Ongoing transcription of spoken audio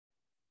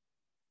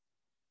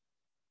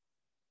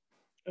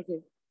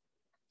Okay.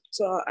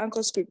 So our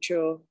anchor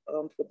scripture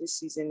for this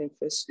season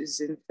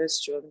is in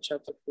First John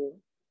chapter 4.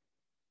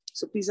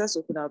 So please let's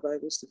open our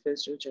Bibles to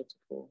First John chapter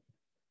 4.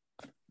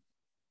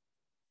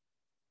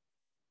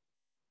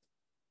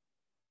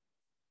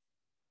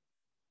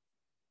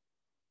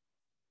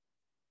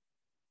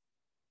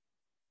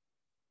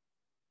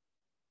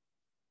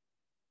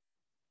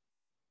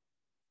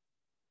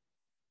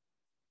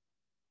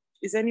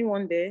 Is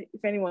anyone there?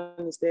 If anyone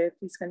is there,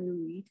 please can you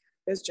read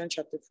First John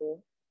chapter 4?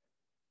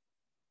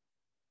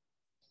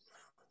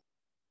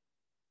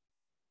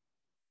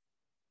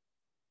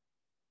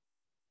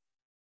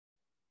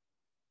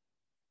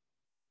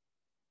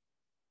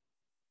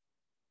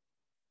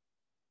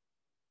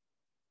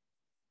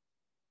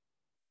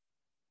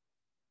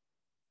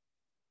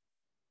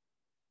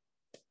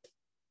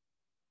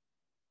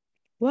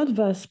 What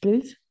verse,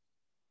 please?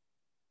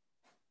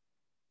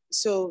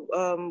 So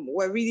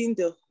we're reading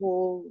the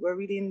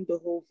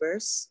whole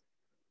verse,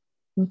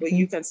 but Okay.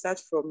 you can start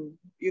from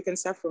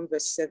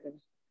verse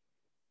 7.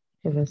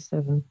 Okay, verse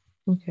 7.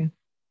 Okay.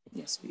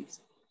 Yes,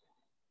 please.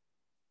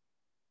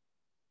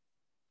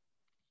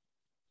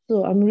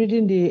 So I'm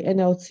reading the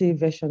NLT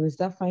version. Is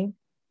that fine?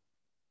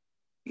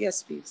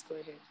 Yes, please. Go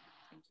ahead.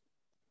 Thank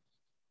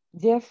you.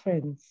 Dear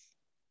friends,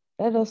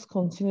 let us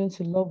continue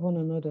to love one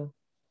another,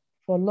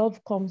 for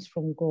love comes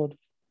from God.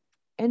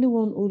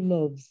 Anyone who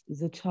loves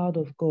is a child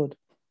of God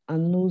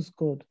and knows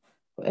God.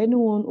 For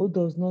anyone who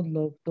does not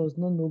love does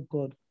not know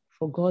God,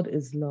 for God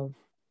is love.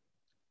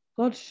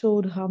 God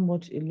showed how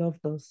much He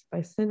loved us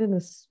by sending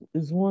His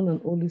one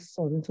and only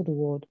Son into the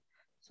world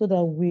so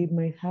that we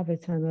might have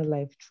eternal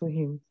life through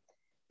Him.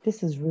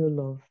 This is real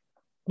love.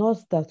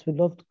 Not that we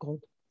loved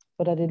God,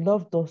 but that He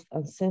loved us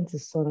and sent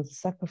His Son as a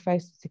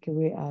sacrifice to take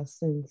away our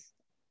sins.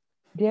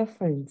 Dear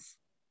friends,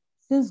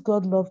 since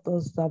God loved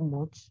us that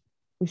much,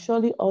 we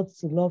surely ought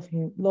to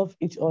love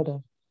each other.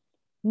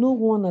 No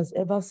one has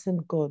ever seen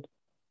God,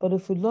 but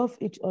if we love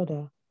each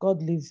other,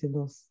 God lives in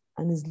us,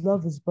 and His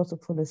love is brought to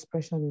full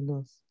expression in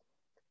us.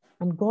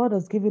 And God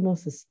has given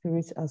us His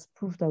Spirit as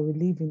proof that we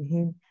live in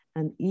Him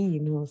and He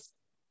in us.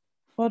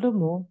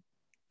 Furthermore,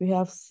 we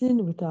have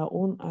seen with our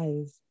own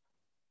eyes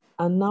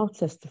and now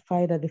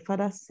testify that the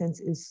Father sent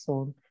His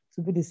Son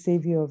to be the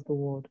Savior of the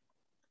world.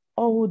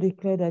 All who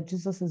declare that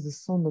Jesus is the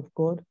Son of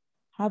God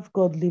have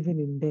God living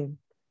in them,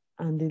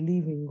 and they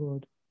live in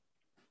God.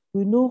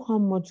 We know how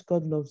much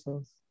God loves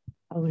us,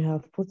 and we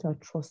have put our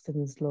trust in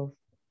His love.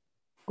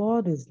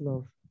 God is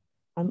love,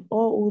 and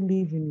all who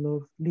live in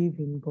love live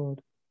in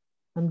God,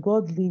 and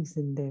God lives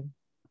in them.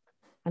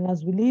 And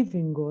as we live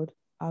in God,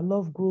 our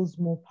love grows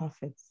more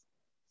perfect.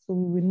 So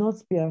we will not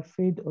be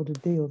afraid of the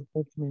day of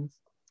judgment,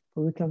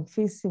 but we can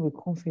face it with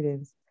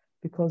confidence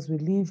because we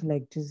live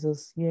like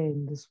Jesus here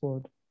in this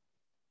world.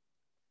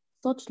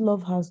 Such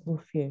love has no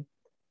fear,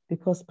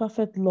 because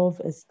perfect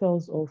love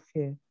expels all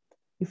fear.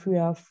 If we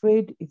are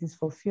afraid, it is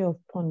for fear of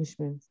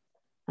punishment,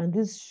 and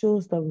this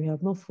shows that we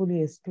have not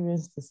fully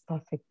experienced this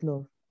perfect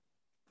love.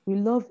 We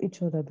love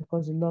each other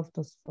because He loved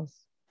us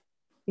first.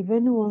 If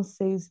anyone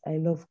says, I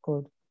love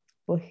God,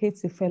 but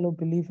hates a fellow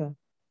believer,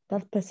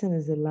 that person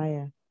is a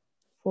liar.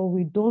 For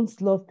we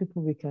don't love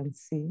people we can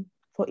see.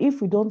 For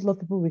if we don't love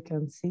people we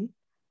can see,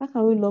 how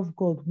can we love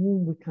God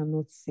whom we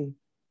cannot see?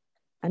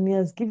 And He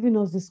has given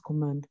us this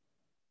command: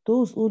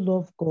 those who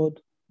love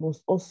God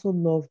must also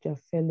love their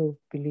fellow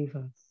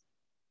believers.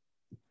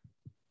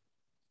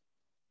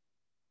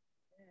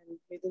 And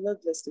may the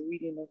Lord bless the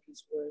reading of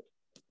His word.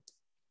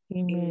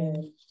 Amen.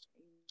 Amen.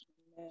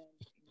 Amen.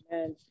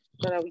 Amen.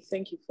 Father, we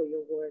thank you for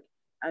your word.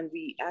 And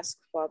we ask,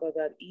 Father,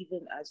 that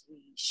even as we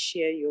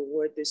share your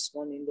word this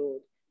morning,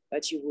 Lord,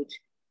 that you would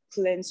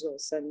cleanse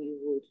us and you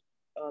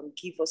would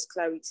give us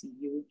clarity.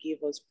 You would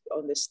give us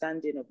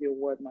understanding of your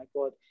word, my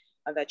God,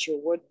 and that your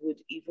word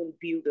would even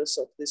build us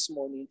up this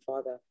morning,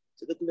 Father,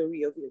 to the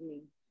glory of your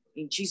name.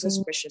 In Jesus'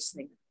 Amen. precious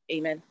name.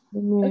 Amen.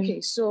 Amen. Okay,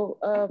 so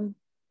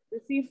the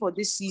theme for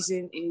this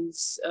season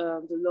is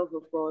the love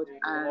of God.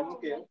 And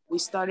we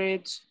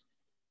started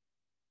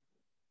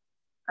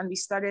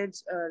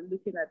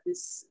looking at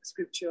this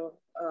scripture.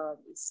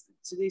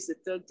 Today is the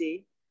third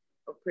day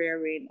of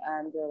praying,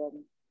 and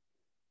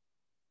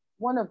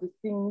one of the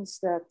things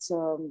that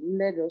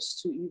led us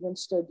to even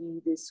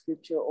study this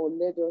scripture or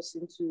led us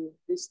into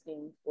this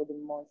thing for the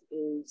month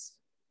is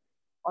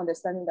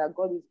understanding that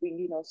God is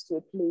bringing us to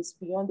a place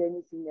beyond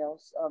anything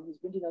else. He's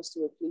bringing us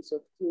to a place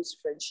of close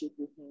friendship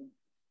with Him,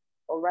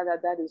 or rather,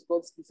 that is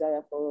God's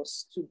desire for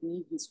us to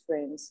be His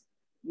friends.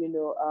 You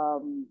know,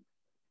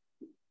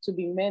 to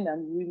be men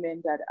and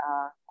women that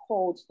are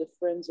called the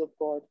friends of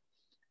God.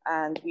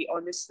 And we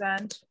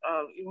understand,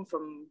 even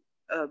from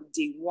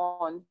day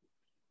one,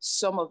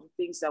 some of the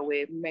things that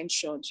were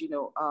mentioned,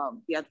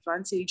 the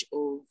advantage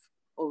of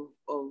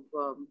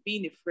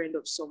being a friend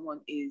of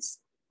someone is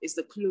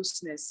the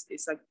closeness.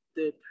 It's like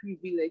the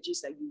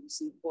privileges that you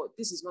receive. But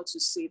this is not to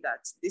say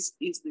that this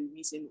is the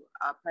reason,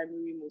 our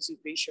primary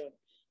motivation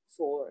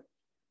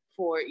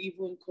for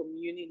even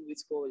communing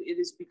with God. It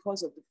is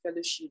because of the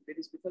fellowship. It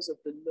is because of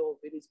the love.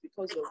 It is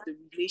because of the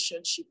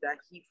relationship that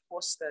He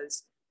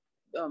fosters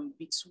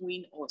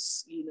between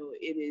us.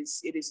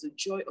 It is the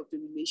joy of the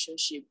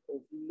relationship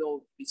of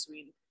love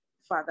between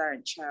father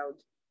and child,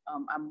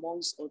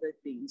 amongst other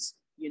things.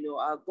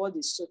 Our God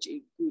is such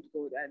a good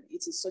God, and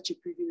it is such a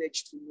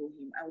privilege to know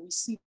him. And we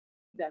see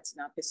that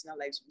in our personal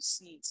lives. We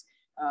see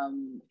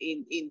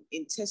it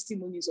in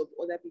testimonies of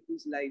other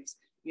people's lives.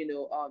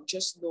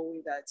 Just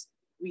knowing that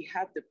we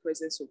have the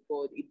presence of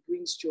God, it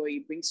brings joy,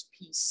 it brings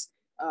peace.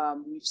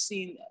 We've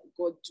seen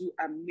God do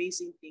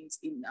amazing things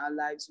in our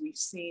lives. We've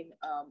seen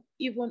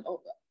even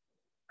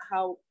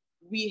how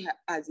we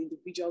as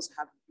individuals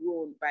have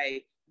grown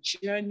by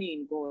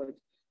journeying God.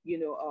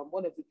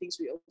 One of the things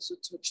we also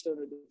touched on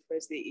the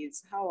first day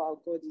is how our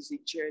God is a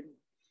journey.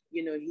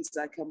 He's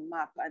like a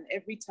map, and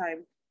every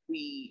time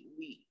we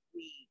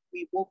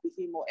walk with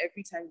him, or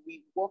every time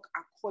we walk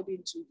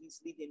according to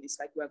his leading, it's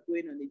like we're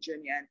going on a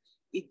journey, and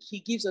he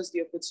gives us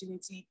the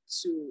opportunity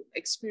to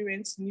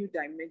experience new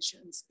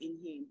dimensions in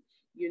him.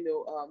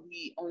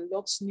 He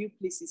unlocks new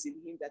places in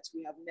him that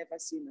we have never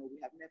seen or we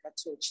have never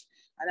touched.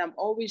 And I'm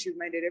always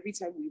reminded every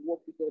time we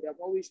walk with God,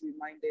 I'm always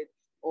reminded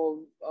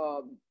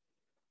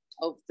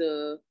of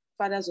the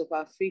fathers of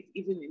our faith,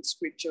 even in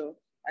scripture,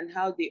 and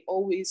how they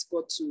always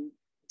got to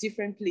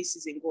different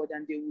places in God,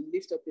 and they will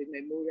lift up a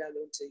memorial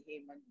unto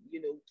him, and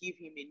give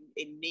him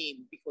a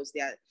name, because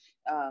they are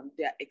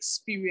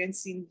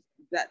experiencing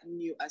that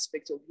new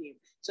aspect of him.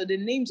 So the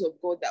names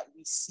of God that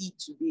we see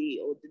today,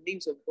 or the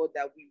names of God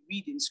that we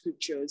read in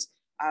scriptures,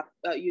 are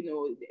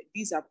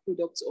these are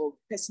products of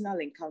personal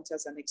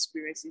encounters and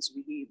experiences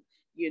with him.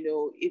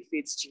 If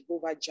it's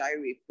Jehovah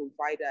Jireh,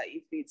 provider,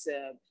 if it's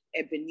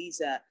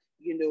Ebenezer,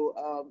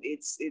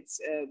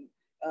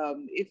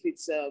 if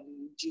it's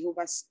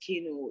Jehovah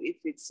Skino, if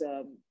it's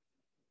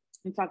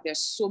in fact,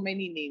 there's so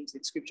many names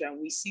in scripture, and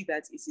we see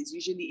that it is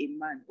usually a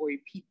man or a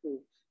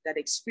people that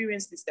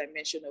experience this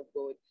dimension of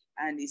God,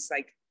 and it's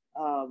like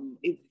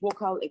a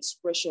vocal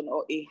expression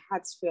or a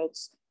heartfelt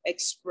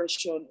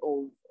expression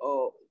of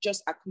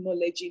just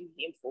acknowledging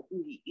him for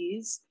who he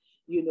is.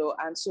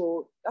 And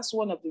so that's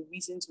one of the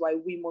reasons why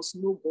we must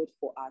know God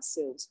for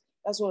ourselves.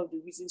 That's one of the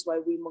reasons why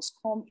we must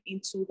come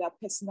into that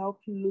personal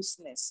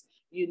closeness,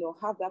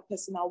 have that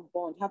personal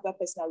bond, have that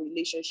personal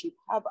relationship,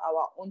 have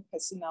our own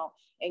personal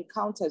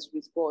encounters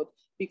with God,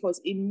 because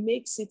it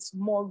makes it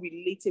more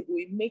relatable.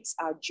 It makes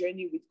our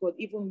journey with God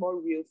even more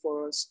real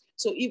for us.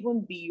 So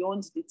even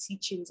beyond the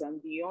teachings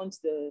and beyond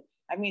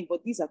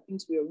but these are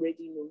things we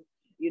already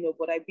know,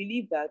 but I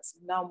believe that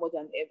now more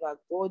than ever,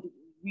 God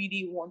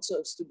really wants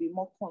us to be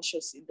more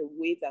conscious in the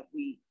way that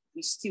we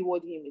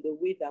steward him, in the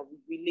way that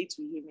we relate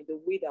to him, in the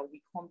way that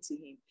we come to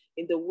him,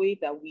 in the way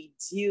that we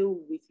deal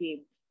with him.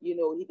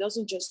 He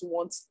doesn't just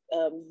want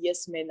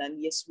yes men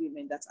and yes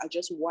women that are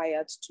just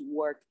wired to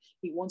work.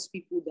 He wants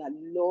people that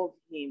love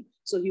him.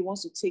 So he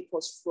wants to take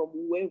us from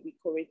where we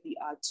currently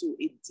are to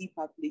a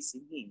deeper place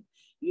in him.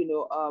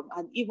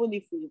 And even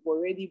if we've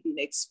already been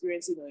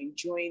experiencing or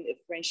enjoying a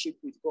friendship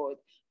with God,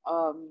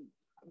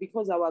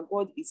 because our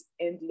God is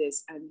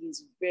endless and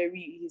he's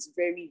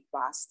very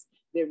vast,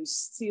 there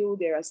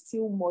are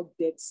still more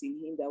depths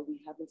in him that we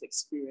haven't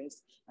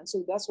experienced. And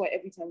so that's why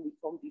every time we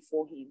come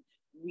before him,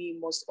 we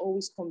must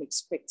always come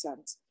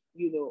expectant.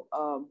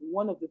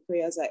 One of the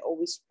prayers I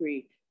always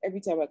pray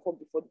every time I come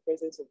before the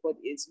presence of God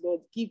is,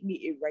 Lord, give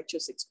me a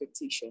righteous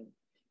expectation.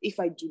 If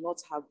I do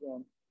not have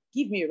one,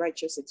 give me a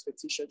righteous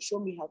expectation. Show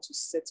me how to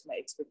set my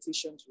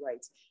expectations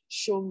right.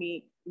 Show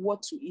me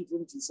what to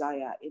even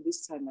desire in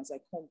this time as I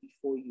come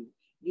before you.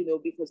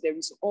 Because there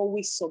is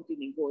always something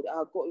in God.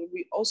 Our God,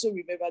 we also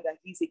remember that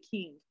he's a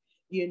king,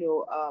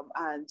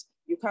 and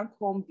you can't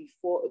come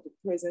before the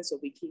presence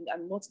of a king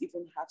and not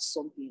even have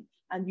something.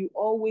 And you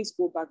always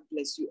go back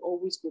blessed. You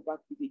always go back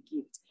with a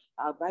gift.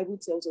 Our Bible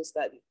tells us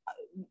that,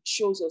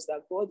 shows us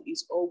that God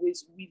is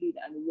always willing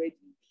and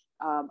ready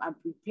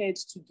and prepared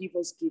to give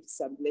us gifts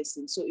and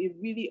blessings. So it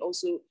really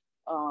also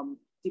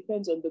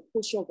depends on the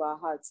posture of our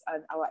hearts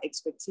and our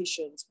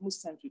expectations.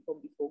 Most times we come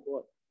before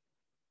God.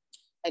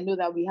 I know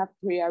that we have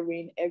prayer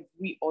rain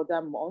every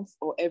other month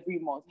or every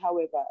month.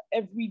 However,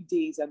 every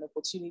day is an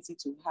opportunity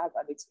to have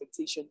an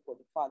expectation for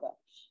the Father.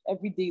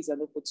 Every day is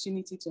an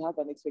opportunity to have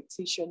an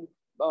expectation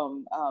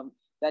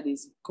that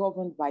is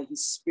governed by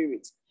his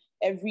Spirit.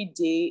 Every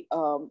day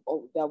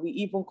that we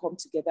even come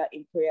together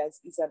in prayers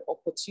is an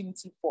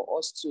opportunity for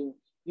us to,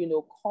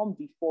 come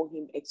before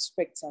him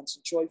expectant,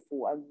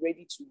 joyful, and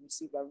ready to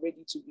receive, and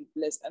ready to be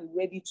blessed, and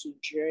ready to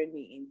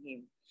journey in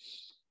him.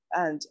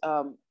 And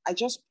I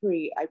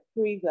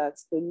pray that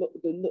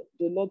the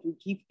Lord will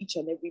give each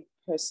and every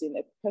person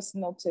a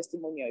personal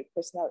testimony or a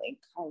personal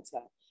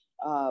encounter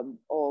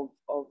of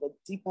a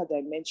deeper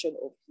dimension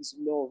of his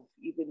love,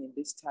 even in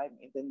this time,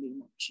 in the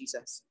name of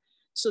Jesus.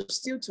 So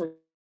still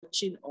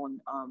touching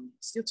on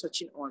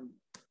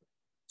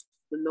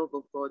the love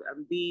of God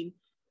and being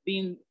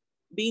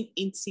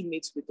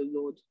intimate with the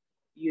Lord,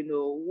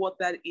 what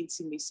that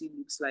intimacy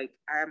looks like.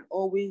 I am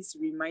always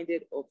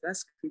reminded of that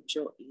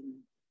scripture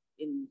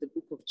in the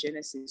book of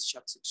Genesis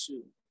chapter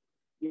 2.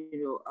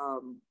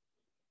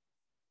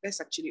 Let's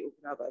actually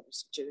open our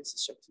Bibles to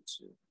Genesis chapter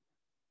 2.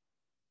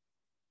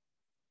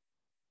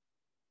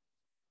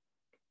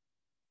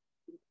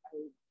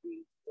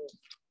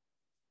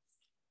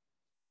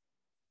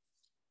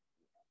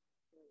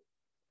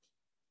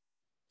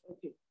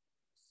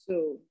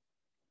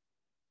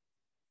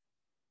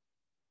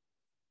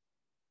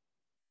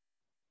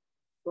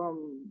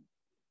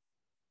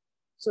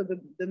 So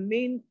the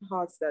main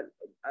parts that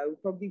I will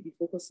probably be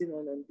focusing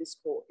on this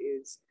call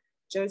is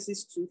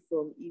Genesis 2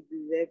 from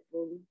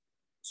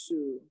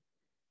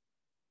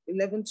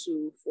 11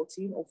 to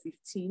 14 or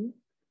 15.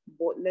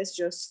 But let's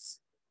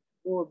just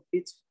go a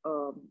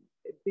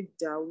bit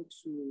down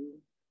to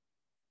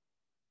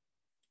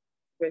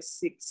verse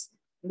 6.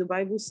 The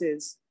Bible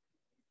says,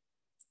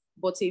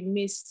 but a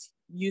mist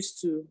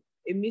used to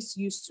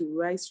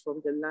rise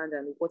from the land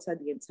and water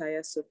the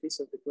entire surface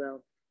of the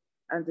ground.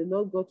 And the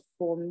Lord God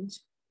formed,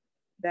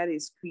 that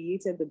is,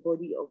 created the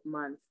body of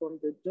man from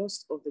the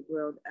dust of the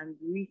ground and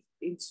breathed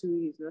into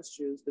his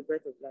nostrils the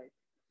breath of life.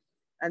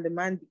 And the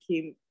man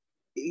became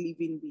a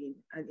living being,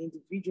 an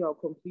individual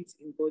complete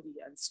in body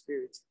and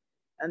spirit.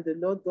 And the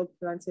Lord God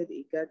planted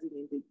a garden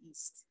in the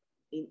east,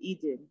 in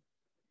Eden.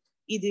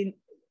 Eden,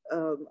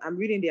 I'm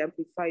reading the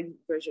Amplified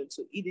Version.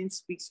 So Eden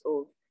speaks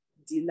of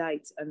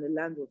delight and the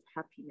land of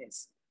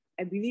happiness.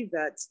 I believe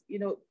that,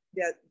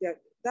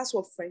 that's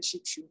what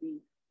friendship should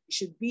be. It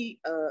should be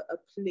a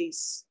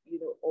place,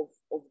 of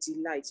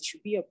delight. It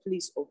should be a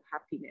place of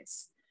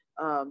happiness.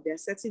 There are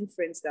certain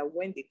friends that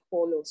when they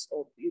call us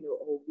up,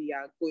 or we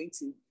are going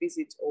to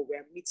visit or we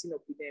are meeting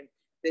up with them,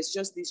 there's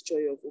just this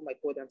joy of, oh my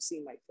God, I'm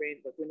seeing my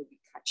friend, we're going to be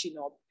catching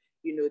up.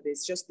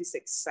 There's just this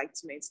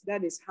excitement.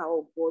 That is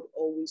how God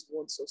always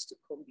wants us to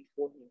come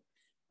before him.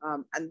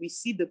 And we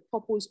see the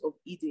purpose of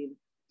Eden.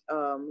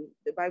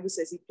 The Bible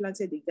says he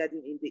planted a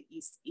garden in the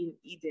east, in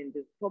Eden.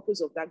 The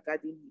purpose of that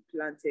garden he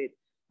planted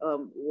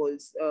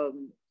was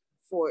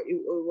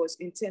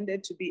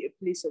intended to be a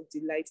place of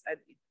delight and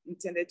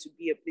intended to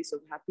be a place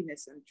of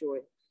happiness and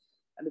joy.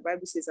 And the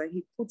Bible says, and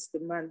he puts the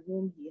man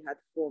whom he had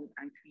formed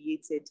and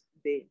created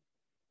there.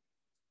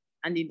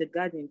 And in the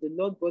garden, the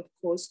Lord God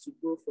caused to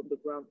grow from the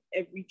ground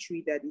every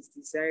tree that is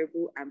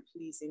desirable and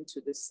pleasing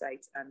to the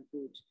sight and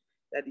good,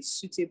 that is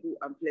suitable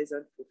and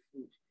pleasant for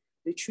food.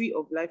 The tree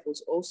of life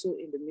was also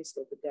in the midst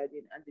of the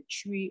garden, and the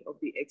tree of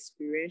the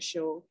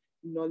experiential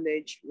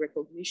knowledge,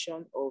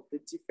 recognition of the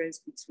difference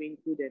between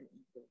good and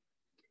evil.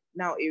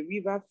 Now a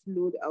river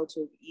flowed out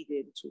of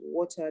Eden to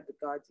water the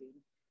garden,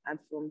 and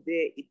from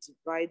there it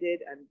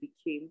divided and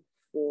became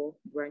 4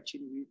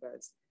 branching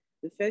rivers.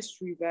 The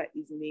first river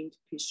is named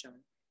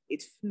Pishon.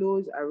 It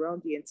flows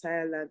around the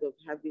entire land of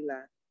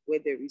Havilah, where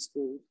there is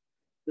gold.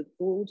 The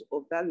gold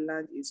of that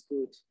land is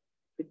good.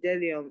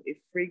 Bdellium, a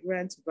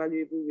fragrant,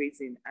 valuable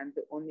resin, and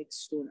the onyx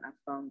stone are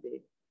found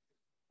there.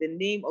 The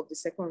name of the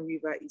second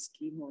river is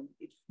Gihon.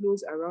 It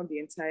flows around the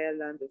entire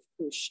land of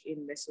Cush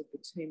in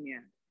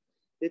Mesopotamia.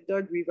 The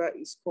third river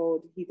is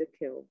called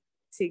Hiddekel,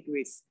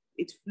 Tigris.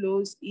 It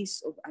flows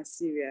east of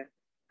Assyria.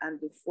 And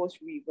the fourth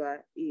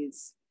river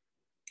is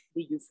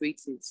the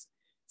Euphrates.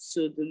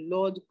 So the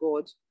Lord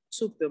God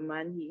took the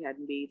man he had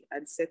made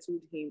and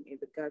settled him in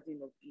the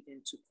Garden of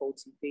Eden to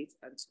cultivate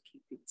and to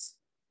keep it.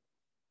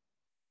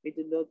 May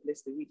the Lord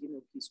bless the reading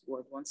of his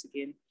word. Once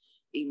again,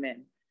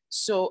 amen.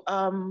 So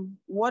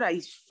what I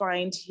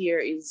find here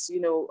is,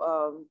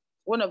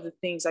 one of the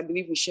things I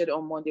believe we shared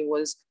on Monday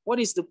was, what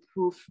is the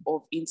proof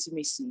of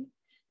intimacy?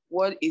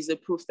 What is the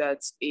proof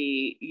that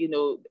if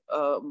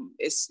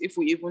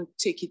we even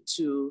take it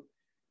to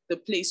the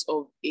place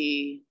of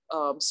a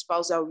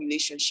spousal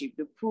relationship,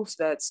 the proof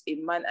that a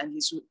man and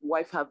his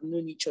wife have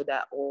known each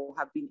other or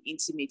have been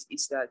intimate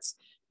is that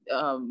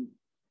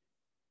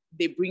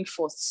they bring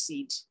forth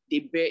seed, they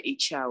bear a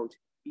child,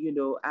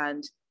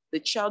 and the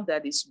child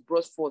that is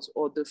brought forth,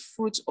 or the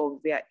fruit of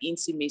their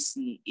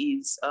intimacy,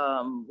 is,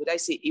 a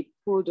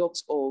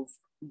product of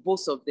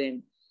both of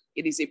them.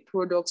 It is a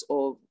product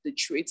of the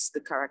traits, the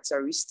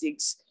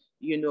characteristics,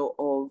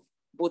 of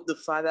both the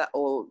father,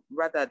 or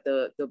rather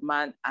the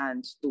man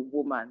and the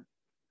woman.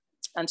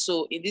 And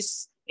so in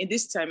this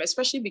time,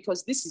 especially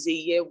because this is a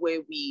year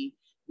where we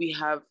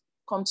have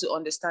come to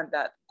understand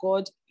that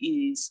God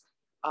is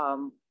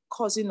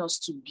causing us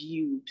to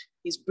build.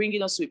 He's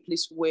bringing us to a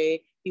place where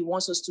he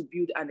wants us to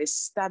build and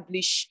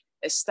establish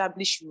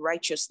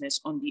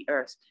righteousness on the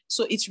earth.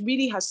 So it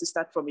really has to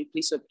start from a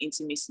place of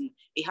intimacy.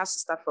 It has to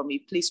start from a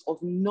place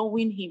of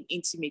knowing him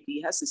intimately.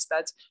 It has to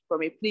start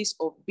from a place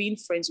of being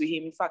friends with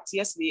him. In fact,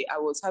 yesterday I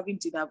was having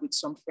dinner with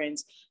some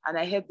friends and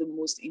I heard the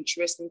most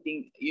interesting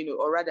thing,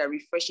 or rather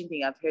refreshing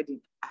thing I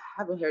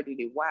haven't heard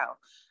in a while.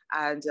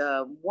 And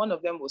one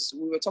of them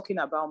we were talking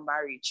about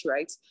marriage,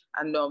 right?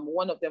 And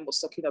one of them was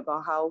talking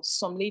about how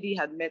some lady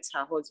had met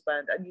her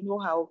husband, and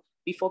how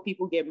before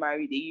people get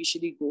married, they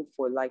usually go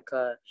for like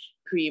a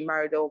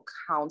premarital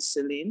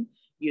counseling,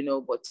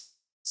 but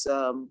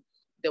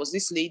there was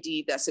this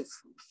lady that's a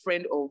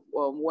friend of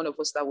one of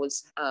us that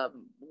was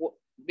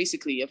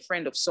basically a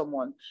friend of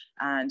someone.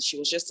 And she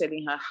was just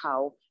telling her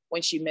how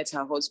when she met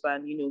her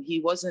husband,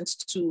 he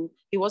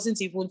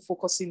wasn't even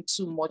focusing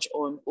too much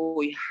on,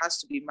 it has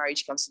to be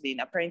marriage counseling.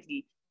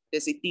 Apparently,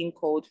 there's a thing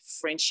called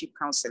friendship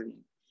counseling.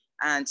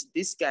 And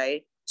this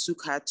guy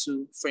took her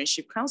to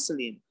friendship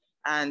counseling.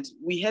 And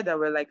we heard that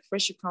we're like,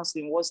 friendship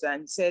counseling was that,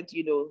 and he said,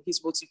 you know,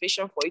 his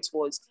motivation for it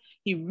was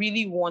he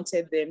really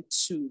wanted them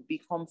to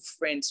become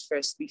friends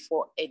first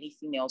before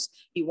anything else.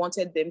 He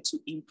wanted them to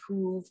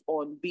improve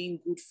on being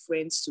good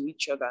friends to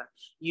each other,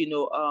 you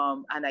know,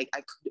 and I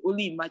could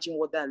only imagine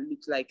what that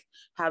looked like,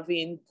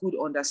 having good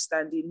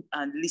understanding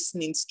and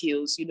listening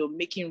skills, you know,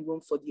 making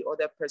room for the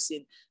other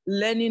person,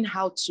 learning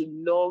how to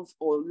love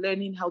or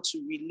learning how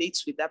to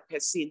relate with that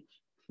person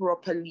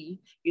properly,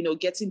 you know,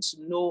 getting to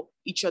know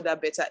each other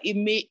better.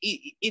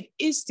 It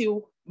is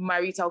still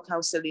marital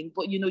counseling,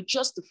 but, you know,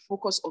 just the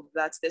focus of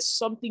that, there's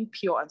something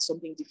pure and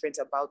something different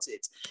about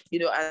it, you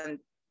know. And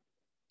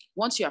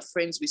once you are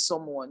friends with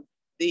someone,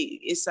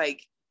 it's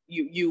like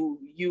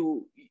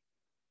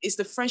it's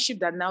the friendship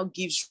that now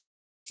gives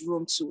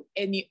room to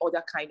any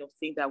other kind of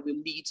thing that will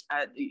lead,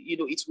 you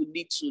know, it will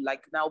lead to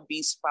like now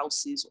being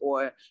spouses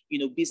or, you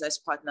know, business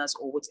partners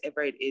or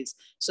whatever it is.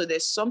 So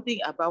there's something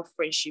about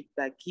friendship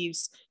that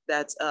gives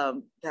that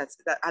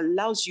that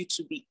allows you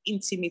to be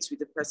intimate with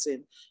the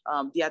person.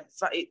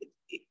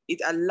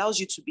 It allows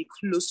you to be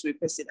close to a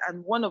person.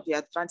 And one of the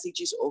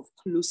advantages of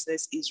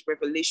closeness is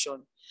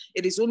revelation.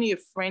 It is only a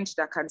friend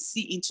that can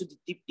see into the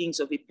deep things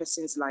of a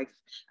person's life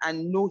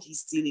and know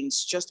his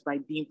dealings just by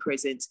being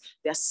present.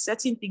 There are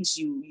certain things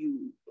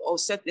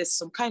there's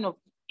some kind of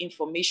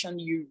information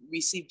you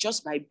receive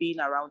just by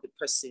being around the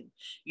person.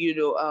 You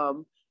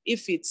know,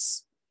 if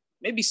it's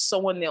maybe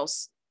someone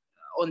else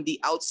on the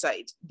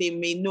outside, they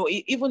may know,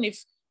 even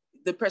if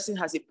the person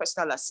has a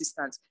personal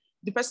assistant,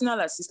 the personal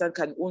assistant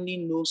can only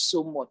know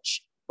so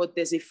much, but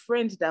there's a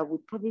friend that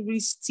would probably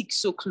stick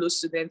so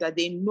close to them that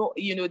they know,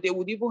 you know, they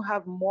would even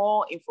have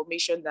more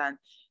information than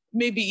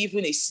maybe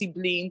even a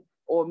sibling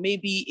or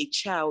maybe a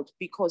child,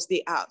 because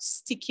they are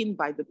sticking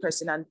by the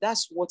person. And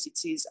that's what it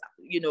is.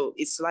 You know,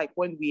 it's like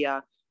when we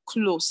are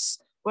close,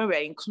 when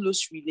we're in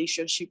close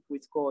relationship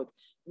with God,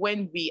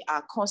 when we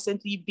are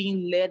constantly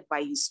being led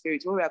by his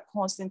spirit, when we are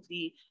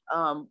constantly,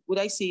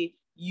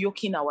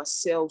 yoking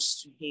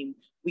ourselves to him,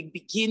 we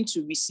begin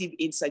to receive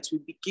insights, we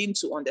begin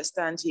to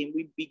understand him,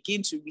 we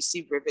begin to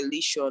receive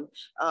revelation.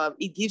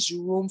 It gives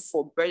room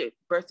for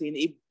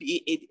birthing.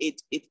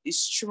 It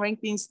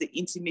strengthens the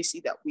intimacy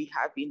that we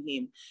have in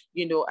him,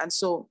 you know. And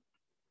so,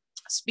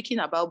 speaking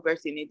about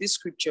birthing, in this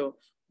scripture,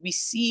 we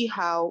see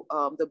how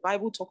the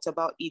Bible talked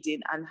about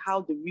Eden and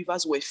how the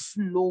rivers were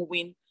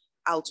flowing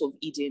out of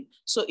Eden.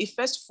 So it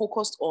first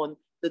focused on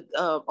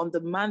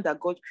the man that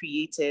God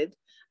created,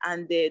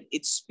 and then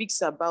it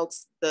speaks about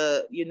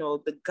the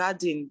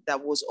garden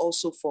that was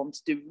also formed,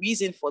 the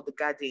reason for the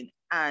garden,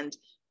 and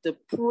the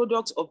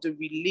product of the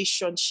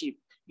relationship,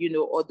 you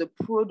know, or the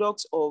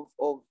product of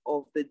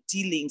the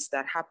dealings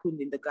that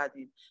happened in the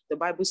garden. The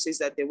Bible says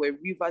that there were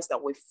rivers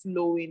that were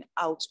flowing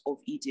out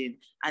of Eden,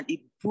 and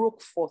it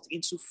broke forth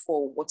into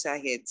 4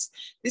 waterheads.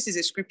 This is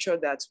a scripture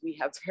that we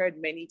have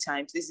heard many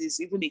times. This is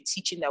even a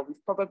teaching that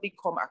we've probably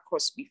come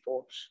across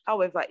before.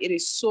 However, it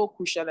is so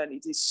crucial and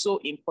it is so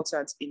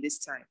important in this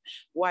time.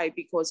 Why?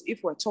 Because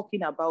if we're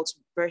talking about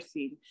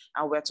birthing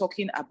and we're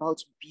talking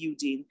about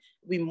building,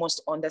 we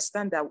must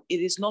understand that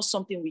it is not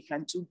something we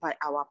can do by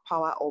our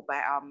power or by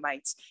our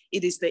might.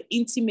 It is the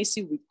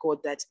intimacy with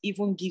God that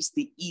even gives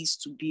the ease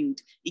to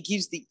build. It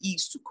gives the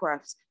ease to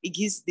craft. It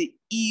gives the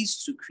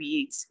ease to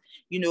create.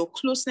 You know,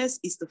 closeness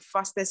is the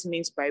fastest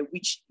means by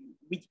which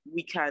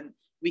we can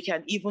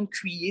even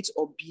create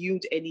or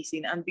build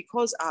anything. And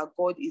because our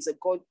God is a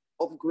God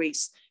of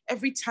grace,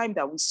 every time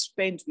that we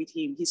spend with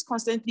him, he's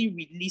constantly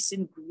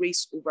releasing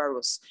grace over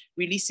us.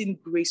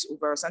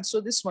 And so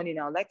this morning,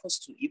 I'd like us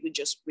to even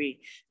just pray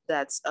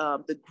that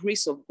the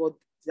grace of God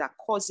that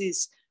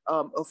causes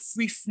a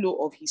free flow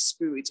of his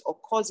spirit, or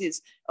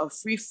causes a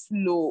free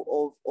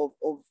flow of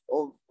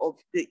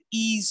the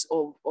ease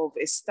of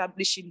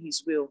establishing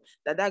his will,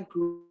 that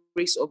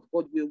grace of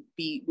God will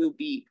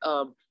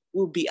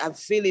be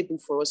available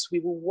for us. We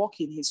will walk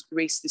in his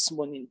grace this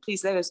morning.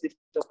 Please let us lift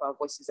up our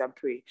voices and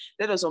pray.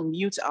 Let us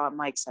unmute our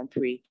mics and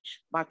pray.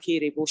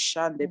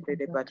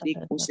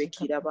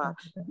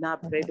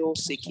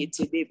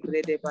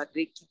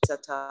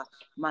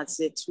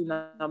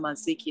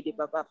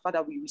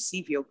 Father, we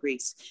receive your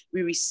grace.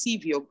 We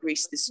receive your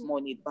grace this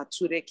morning.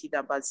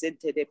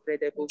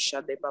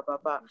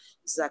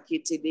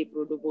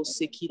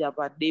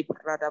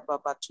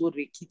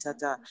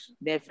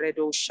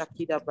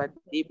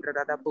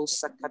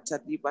 Sakata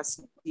di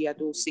basia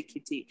do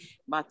sikiti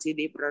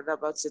matele brada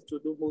baseto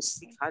do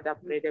musikada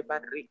brede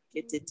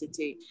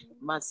barikete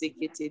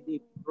mazekete di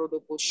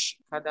brodo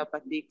shikada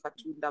bade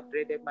katunda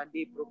brede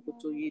mande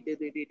brokuto yede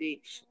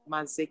de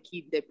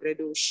mazeki de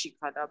bredo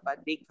shikada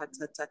bade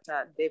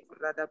katata de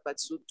brada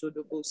basuto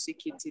do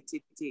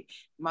musikiti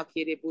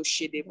makere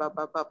boshi de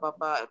baba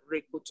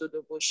rekoto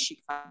do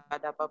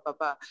shikada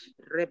baba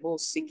rebo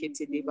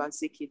sikiti de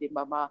bazeki de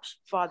mama.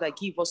 Father,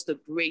 give us the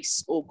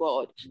grace, oh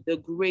God, the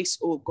grace,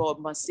 oh God,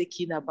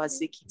 Masekina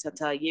Bazeki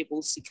Tata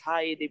Yebo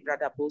Sikaye de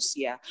Brada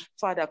Bosia.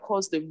 Father,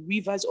 cause the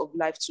rivers of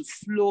life to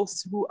flow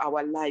through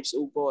our lives,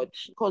 oh God.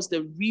 Cause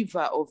the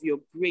river of your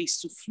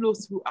grace to flow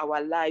through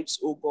our lives,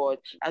 oh God,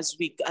 as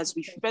we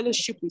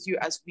fellowship with you,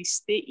 as we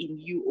stay in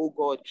you, oh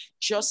God,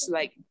 just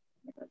like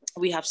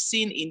we have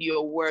seen in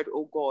your word,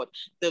 oh God,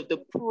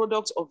 the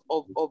product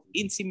of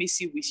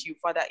intimacy with you,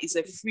 Father, is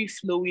a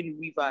free-flowing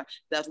river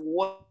that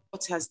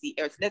waters the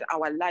earth. Let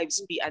our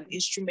lives be an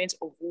instrument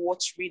of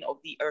watering of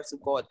the earth, oh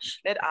God.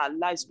 Let our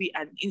lives be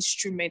an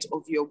instrument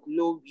of your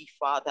glory,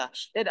 Father.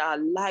 Let our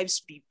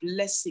lives be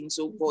blessings,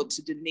 oh God,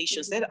 to the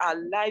nations. Let our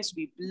lives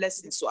be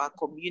blessings to our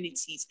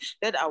communities.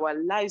 Let our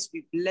lives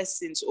be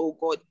blessings, oh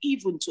God,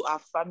 even to our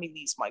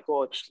families, my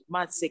God.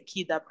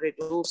 Matsekida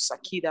bredo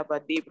sakida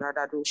bade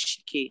bradado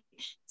shike.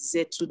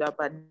 Zetuda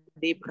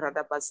bade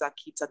brada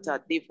bazaki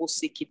tata devo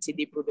sekite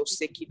de brodo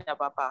sekida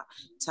baba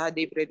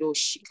tade bredo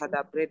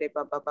shikada brede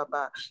baba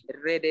baba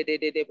rede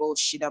de devo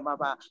shida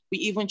baba. We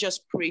even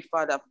just pray,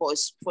 Father,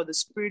 for the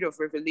spirit of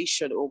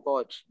revelation, oh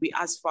God. We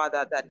ask,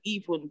 Father, that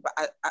even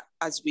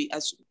as we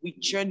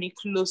journey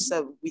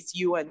closer with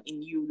you and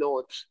in you,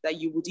 Lord, that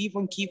you would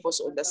even give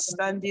us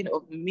understanding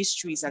of the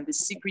mysteries and the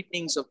secret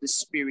things of the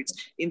Spirit,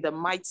 in the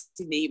mighty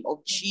name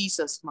of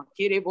Jesus.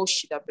 Makerebo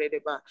shida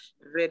bredeba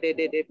rede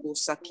de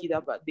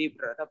sakida ba de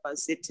brada ba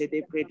zete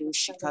de bredo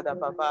shikada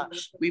baba.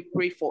 We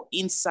pray for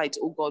insight,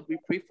 oh God. We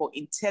pray for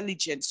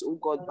intelligence, oh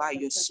God, by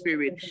your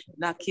Spirit.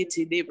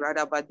 Nakete de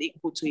brada ba de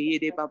kotoye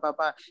de baba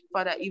ba.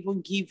 Father,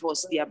 even give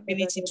us the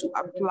ability to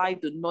apply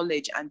the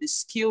knowledge and the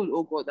skill,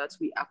 oh God, that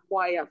we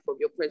acquire from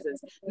your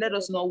presence. Let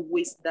us not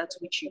waste that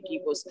which you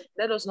give us.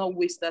 Let us not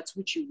waste that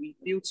which you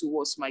reveal to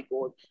us, my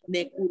God.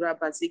 Nekura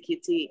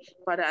bazekete.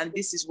 Father, and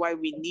this is why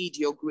we need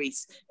your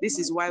grace. This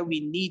is why we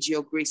need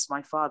your grace,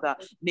 my Father.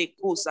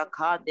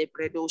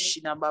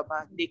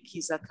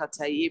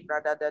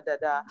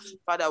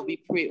 Father, we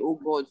pray, oh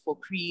God, for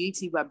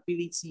creative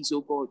abilities,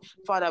 oh God.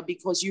 Father,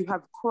 because you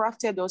have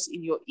crafted us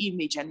in your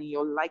image and in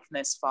your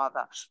likeness,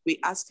 Father. We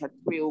ask and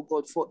pray, oh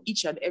God, for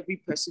each and every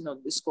person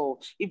on this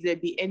call. If there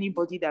be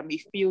anybody that may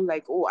feel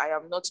like, oh, I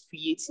am not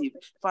creative,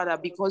 Father,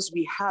 because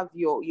we have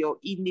your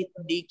innate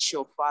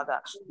nature,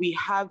 Father. We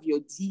have your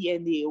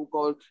DNA, oh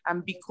God.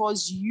 And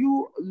because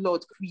you,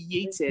 Lord,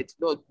 created,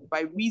 Lord,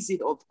 by reason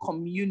of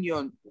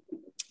communion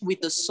with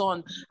the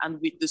Son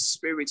and with the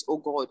Spirit, oh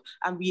God,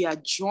 and we are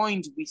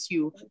joined with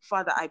you.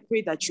 Father, I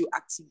pray that you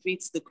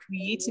activate the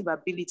creative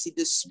ability,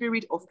 the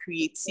spirit of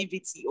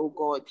creativity, oh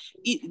God,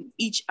 in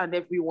each and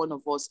every one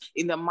of us,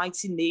 in the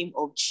mighty name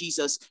of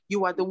Jesus.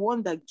 You are the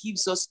one that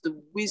gives us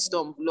the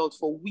wisdom, Lord,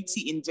 for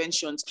witty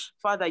inventions.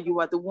 Father,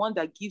 you are the one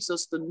that gives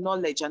us the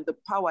knowledge and the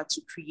power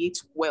to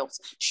create wealth.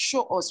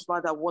 Show us,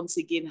 Father, once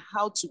again,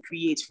 how to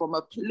create from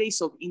a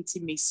place of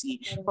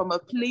intimacy,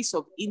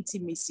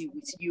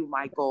 with you,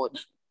 my God.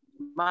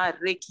 Ma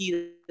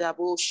reki da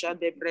bo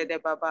shade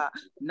brede baba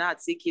na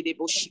ziki de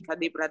bo shika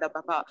de brada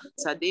baba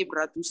tade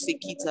bradu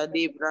sekita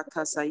de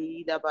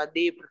brakasaida ba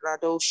de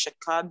brado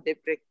shakan de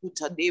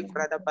brekuta de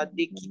brada ba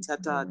de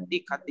kitata de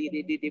kade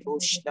de bo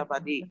shida ba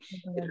de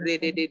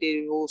rede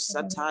de o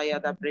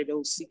sataya da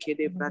bredo sike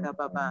de brada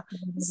baba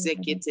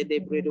zekete de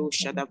bredo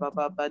shada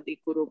baba ba de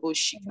kurobo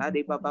shika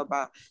de baba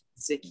ba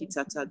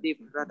zekitata de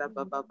brada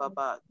baba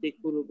baba de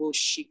kurobo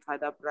shika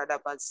da brada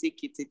ba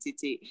zekite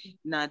tete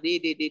na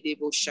de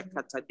bo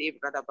shakata de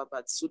brada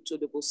baba suto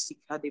de bo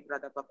sika de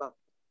brada baba,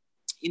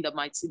 in the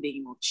mighty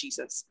name of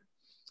Jesus.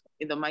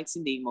 In the mighty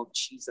name of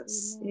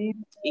Jesus.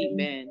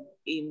 Amen.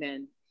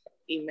 Amen.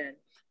 Amen.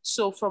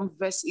 So from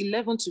verse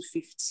 11 to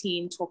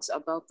 15 talks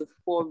about the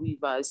four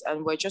rivers,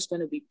 and we're just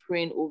going to be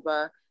praying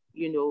over,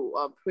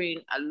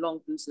 praying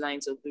along those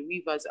lines of the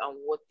rivers and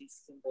what they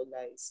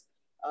symbolize.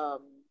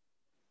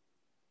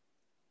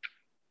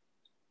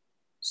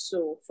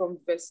 So from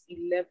verse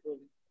 11,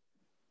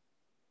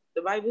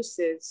 the Bible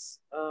says,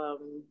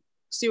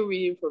 still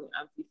reading from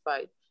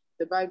Amplified,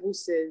 the Bible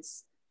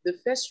says, the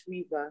first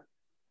river,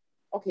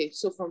 okay,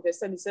 so from verse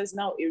 10, it says,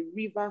 now a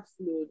river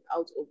flowed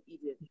out of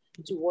Eden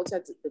to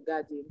water the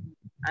garden,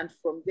 and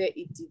from there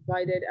it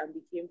divided and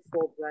became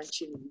four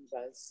branching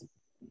rivers.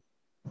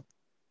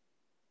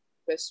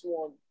 Verse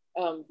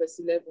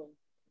 11,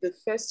 the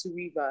first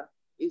river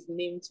is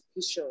named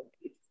Pishon.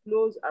 It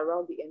flows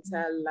around the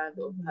entire land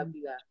of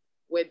Havilah,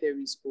 where there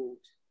is gold.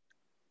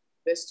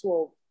 Verse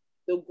 12,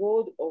 the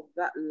gold of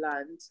that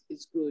land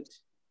is good.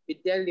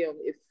 Bdellium,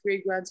 a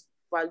fragrant,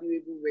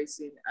 valuable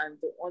resin, and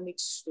the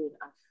onyx stone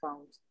are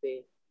found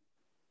there.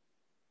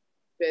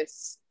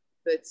 Verse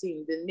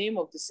 13, the name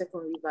of the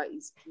second river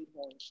is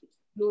Gihon. It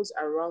flows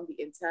around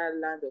the entire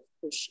land of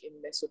Cush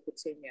in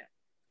Mesopotamia.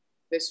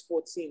 Verse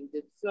 14,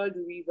 the third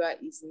river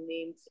is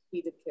named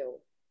Hiddekel,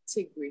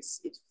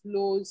 Tigris. It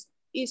flows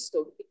east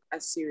of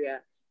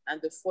Assyria,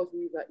 and the fourth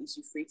river is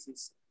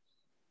Euphrates.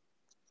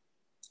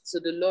 So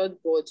the Lord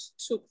God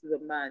took the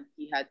man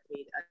he had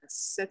made and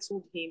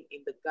settled him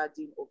in the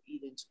Garden of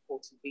Eden to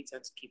cultivate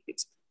and to keep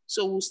it.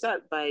 So we'll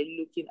start by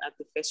looking at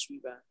the first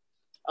river.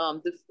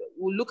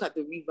 We'll look at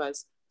the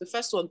rivers. The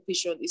first one,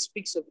 Pishon, it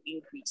speaks of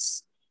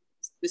increase.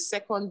 The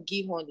second,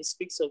 Gihon, it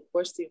speaks of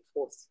bursting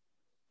forth.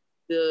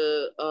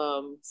 The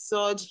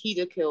third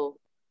Hiddekel,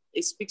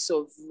 it speaks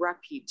of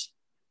rapid.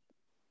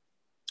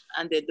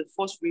 And then the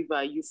fourth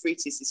river,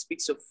 Euphrates, it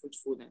speaks of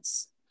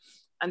fruitfulness.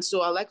 And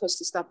so I'd like us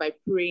to start by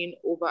praying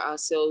over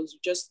ourselves,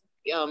 just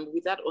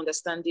with that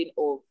understanding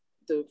of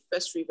the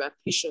first river,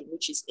 Pishon,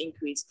 which is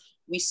increase.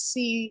 We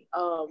see,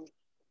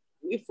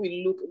 if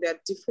we look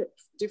at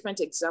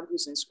different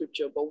examples in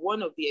scripture, but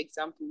one of the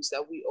examples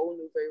that we all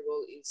know very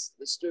well is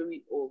the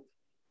story of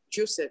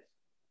Joseph,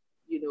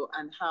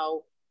 and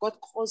how God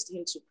caused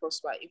him to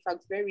prosper. In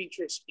fact, very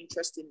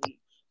interestingly,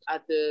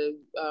 at the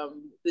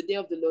Day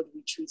of the Lord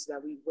retreat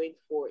that we went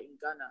for in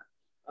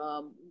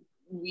Ghana,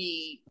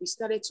 we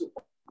started to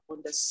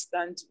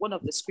understand one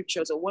of the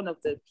scriptures, or one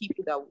of the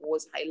people that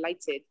was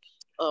highlighted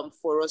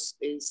for us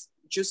is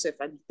Joseph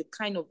and the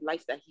kind of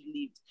life that he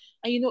lived.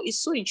 And it's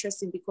so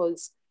interesting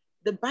because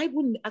the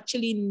Bible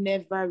actually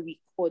never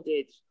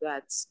recorded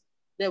that.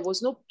 There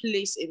was no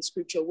place in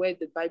scripture where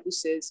the Bible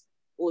says,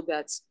 oh,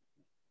 that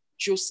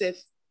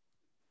Joseph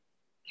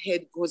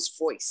heard God's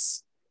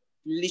voice,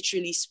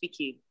 literally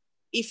speaking.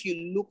 If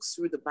you look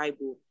through the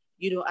Bible,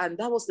 and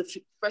that was the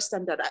first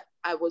time that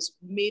I was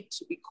made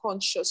to be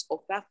conscious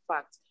of that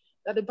fact,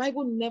 that the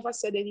Bible never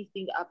said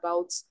anything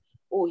about,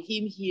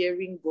 him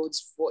hearing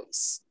God's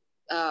voice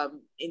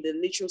in the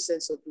literal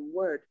sense of the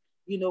word,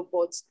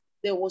 but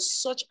there was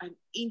such an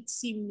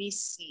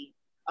intimacy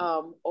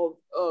of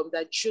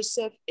that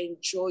Joseph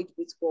enjoyed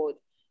with God.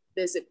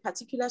 There's a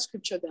particular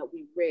scripture that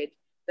we read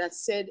that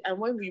said, and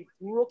when we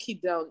broke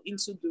it down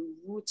into the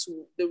root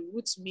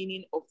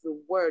meaning of the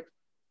word,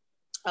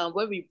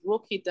 when we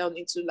broke it down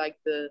into like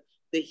the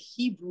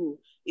Hebrew,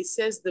 it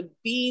says the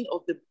being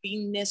of the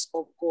beingness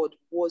of God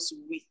was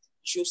with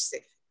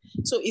Joseph.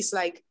 So it's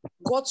like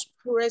God's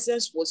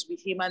presence was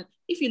with him. And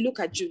if you look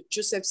at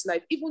Joseph's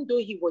life, even though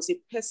he was a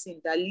person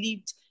that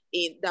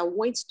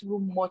went through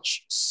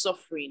much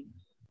suffering,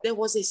 there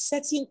was a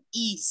certain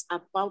ease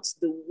about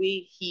the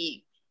way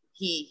he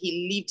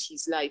lived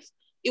his life.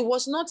 It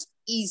was not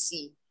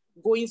easy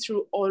going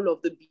through all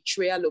of the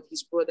betrayal of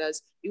his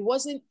brothers. It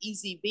wasn't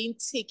easy being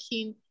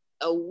taken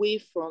away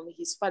from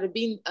his father,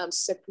 being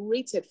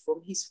separated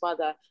from his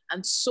father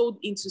and sold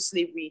into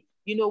slavery.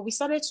 We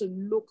started to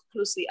look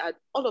closely at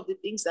all of the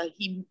things that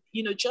he,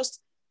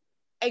 just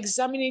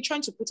examining,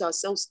 trying to put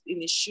ourselves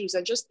in his shoes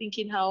and just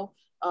thinking how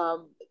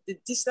the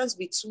distance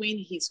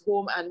between his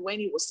home and when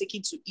he was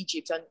taken to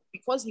Egypt. And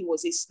because he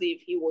was a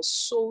slave, he was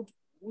sold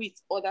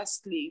with other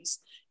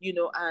slaves,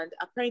 and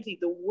apparently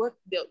the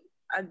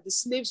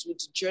slaves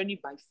would journey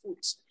by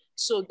foot.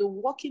 So the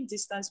walking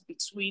distance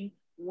between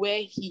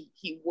where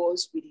he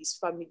was with his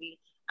family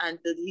and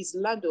the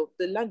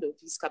land of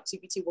his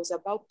captivity was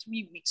about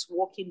 3 weeks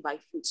walking by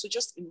foot. So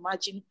just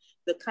imagine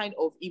the kind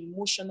of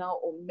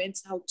emotional or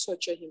mental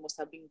torture he must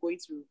have been going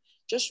through,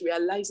 just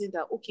realizing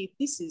that, okay,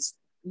 this is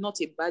not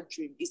a bad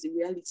dream, it's the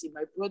reality.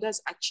 My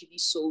brothers actually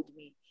sold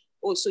me.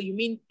 Oh, so you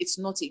mean it's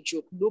not a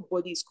joke?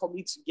 Nobody is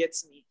coming to get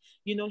me.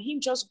 Him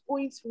just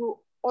going through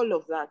all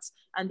of that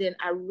and then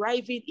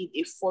arriving in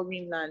a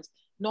foreign land,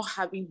 not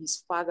having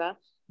his father,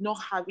 not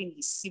having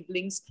his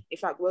siblings. In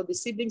fact, the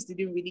siblings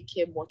didn't really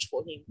care much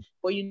for him,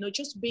 but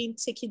just being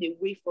taken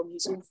away from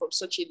his home from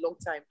such a long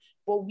time.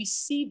 But we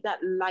see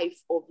that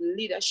life of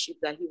leadership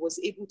that he was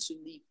able to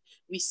live.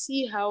 We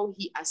see how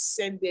he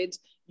ascended,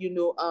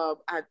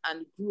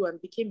 and grew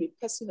and became a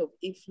person of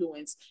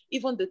influence.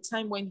 Even the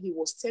time when he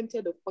was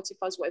tempted of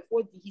Potiphar's wife,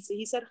 what did he say?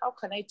 He said, how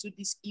can I do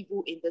this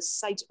evil in the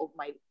sight of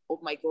my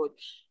God?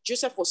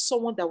 Joseph was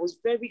someone that was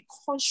very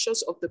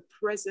conscious of the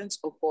presence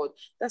of God.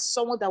 That's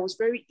someone that was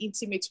very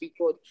intimate with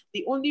God.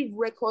 The only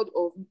record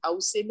of, I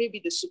would say,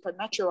 maybe the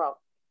supernatural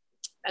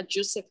that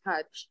Joseph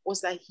had was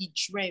that he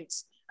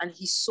dreamt and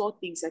he saw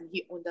things and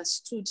he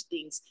understood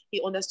things.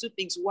 He understood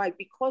things. Why?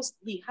 Because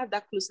he had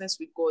that closeness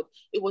with God.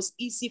 It was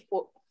easy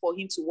for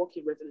him to walk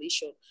in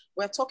revelation.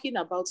 We're talking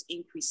about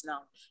increase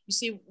now. You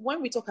see,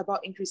 when we talk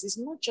about increase, it's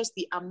not just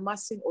the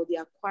amassing or the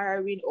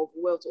acquiring of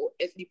wealth or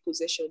earthly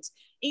possessions.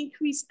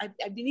 Increase,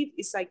 I believe,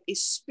 is like a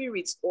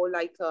spirit or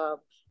like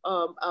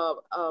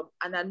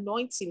an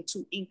anointing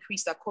to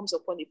increase that comes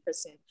upon a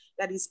person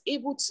that is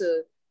able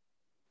to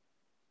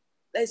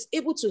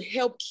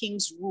help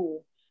kings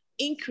rule.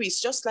 Increase,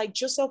 just like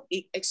Joseph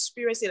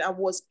experienced it and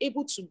was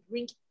able to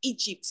bring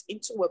Egypt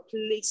into a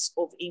place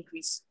of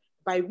increase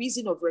by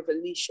reason of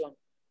revelation,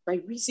 by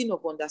reason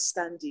of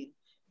understanding,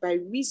 by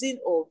reason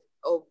of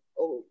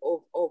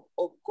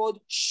God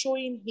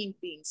showing him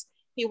things.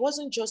 He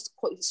wasn't just,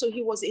 so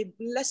he was a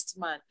blessed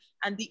man.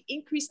 And the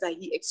increase that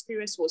he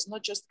experienced was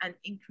not just an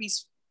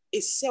increase,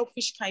 a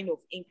selfish kind of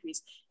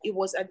increase. It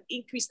was an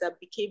increase that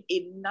became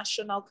a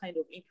national kind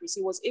of increase.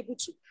 He was able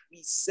to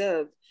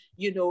preserve,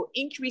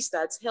 increase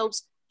that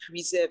helps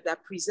preserve,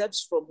 that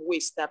preserves from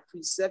waste, that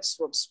preserves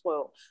from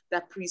spoil,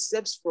 that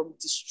preserves from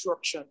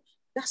destruction.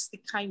 That's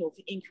the kind of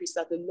increase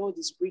that the Lord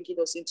is bringing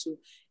us into.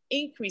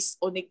 Increase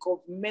on a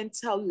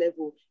governmental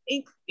level,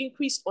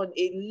 increase on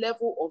a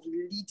level of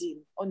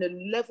leading, on a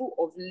level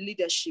of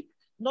leadership,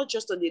 not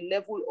just on a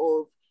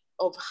level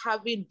of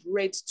having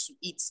bread to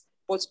eat,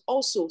 but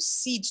also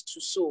seed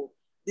to sow.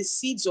 the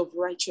seeds of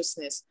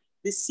righteousness,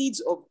 the seeds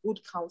of good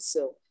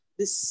counsel,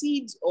 the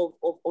seeds of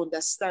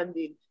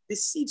understanding, the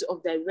seeds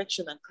of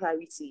direction and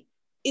clarity.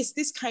 It's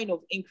this kind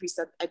of increase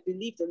that I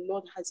believe the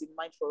Lord has in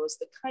mind for us,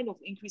 the kind of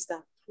increase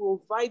that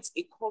provides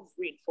a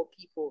covering for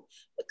people,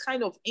 the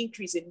kind of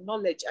increase in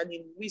knowledge and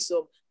in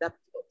wisdom that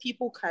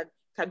people can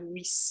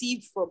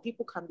receive from,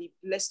 people can be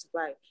blessed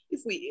by.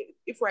 If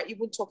we're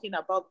even talking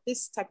about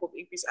this type of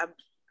increase,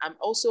 I'm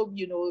also,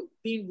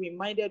 being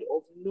reminded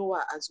of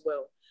Noah as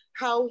well,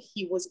 how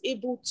he was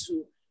able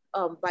to,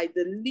 by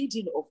the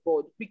leading of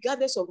God,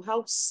 regardless of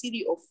how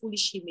silly or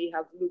foolish he may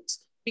have looked,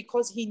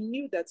 because he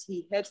knew that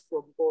he heard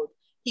from God,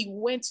 he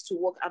went to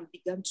work and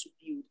began to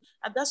build.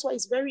 And that's why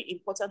it's very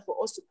important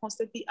for us to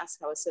constantly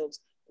ask ourselves,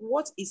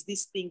 what is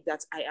this thing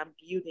that I am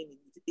building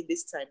in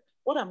this time?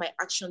 What are my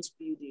actions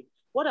building?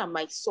 What are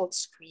my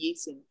thoughts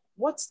creating?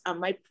 What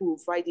am I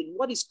providing?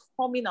 What is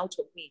coming out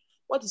of me?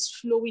 What is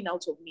flowing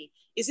out of me?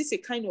 Is this a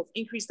kind of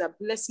increase that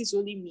blesses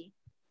only me?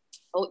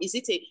 Or is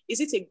it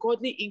a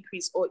godly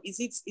increase, or is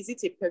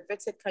it a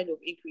perverted kind of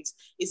increase?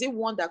 Is it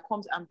one that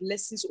comes and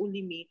blesses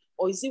only me,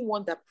 or is it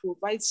one that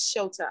provides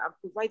shelter and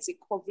provides a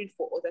covering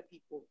for other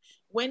people?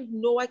 When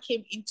Noah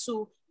came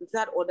into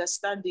that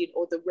understanding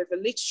or the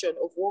revelation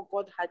of what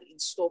God had in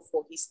store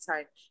for his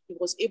time, he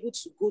was able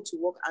to go to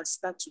work and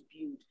start to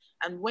build.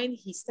 And when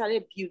he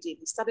started building,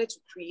 he started to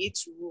create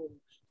room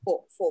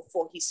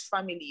for his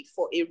family,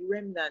 for a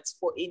remnant,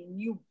 for a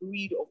new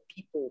breed of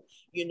people,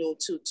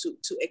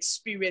 to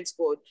experience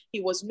God.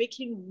 He was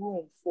making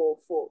room for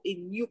a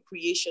new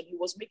creation. He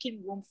was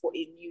making room for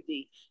a new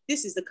day.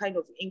 This is the kind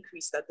of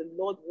increase that the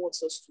Lord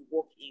wants us to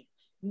walk in,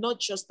 not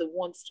just the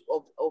ones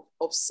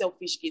of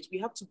selfish gains. We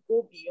have to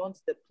go beyond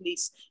the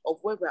place of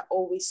where we're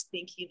always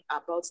thinking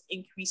about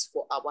increase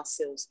for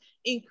ourselves,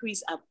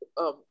 increase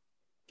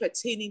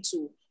pertaining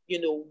to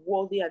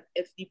worldly and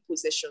earthly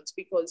possessions,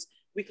 because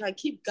we can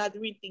keep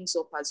gathering things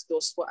up as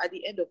dust, but at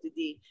the end of the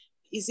day,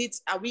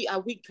 are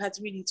we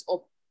gathering it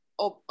up,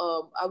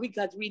 are we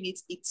gathering it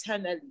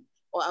eternally,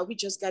 or are we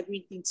just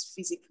gathering things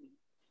physically?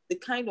 The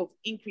kind of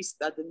increase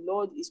that the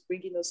Lord is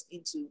bringing us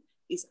into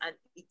is an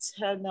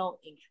eternal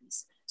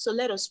increase. So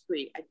let us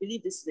pray. I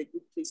believe this is a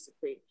good place to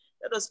pray.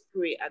 Let us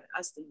pray and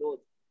ask the Lord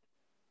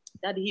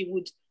that he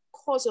would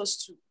cause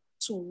us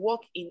to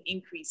walk in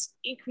increase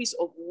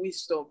of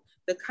wisdom,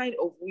 the kind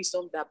of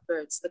wisdom that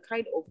births, the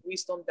kind of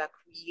wisdom that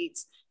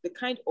creates, the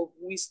kind of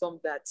wisdom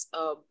that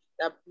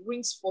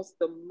brings forth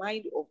the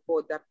mind of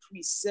God, that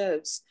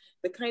preserves,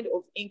 the kind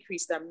of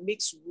increase that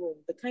makes room,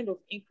 the kind of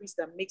increase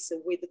that makes a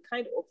way, the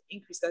kind of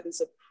increase that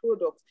is a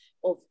product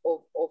of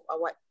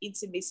our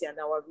intimacy and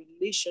our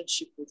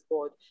relationship with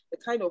God, the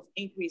kind of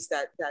increase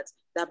that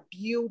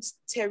builds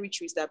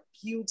territories, that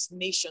builds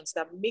nations,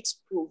 that makes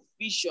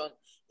provision,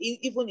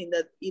 even in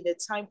a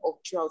time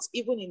of drought,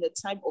 even in a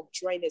time of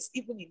dryness,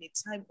 even in a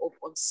time of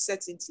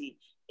uncertainty.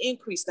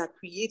 Increase that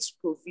creates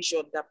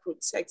provision, that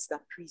protects,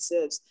 that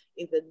preserves,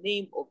 in the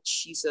name of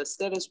Jesus.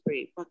 Let us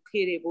pray.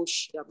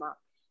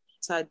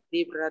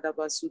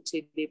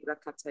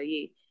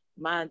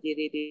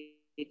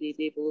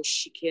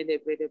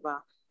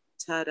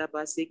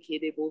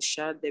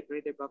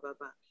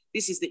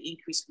 This is the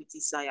increase we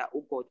desire,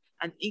 oh God.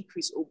 An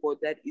increase, oh God,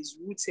 that is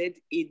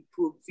rooted in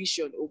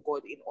provision, oh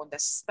God, in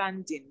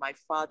understanding, my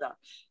Father.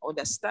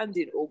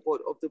 Understanding, oh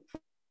God, of the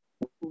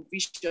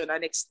provision,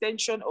 an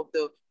extension of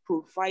the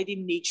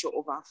providing nature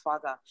of our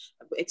Father,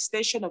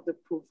 extension of the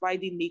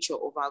providing nature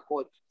of our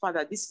God.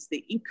 Father, this is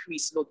the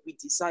increase, Lord, we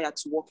desire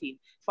to walk in.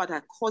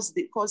 Father, cause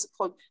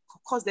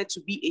there to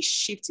be a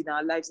shift in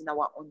our lives, in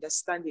our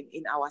understanding,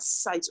 in our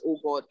sight, oh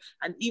God,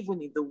 and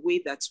even in the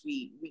way that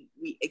we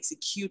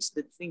execute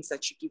the things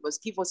that you give us.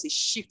 Give us a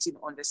shift in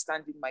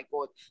understanding, my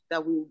God,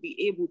 that we will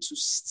be able to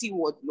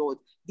steward, Lord,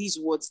 these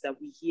words that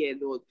we hear,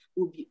 Lord.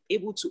 We'll be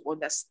able to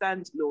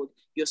understand, Lord,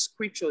 your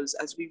scriptures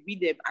as we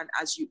read them and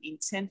as you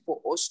intend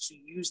for us to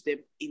use them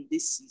in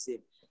this season.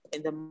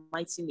 In the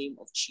mighty name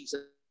of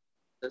Jesus.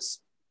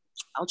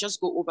 I'll just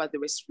go over the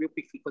rest real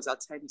quickly because our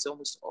time is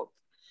almost up.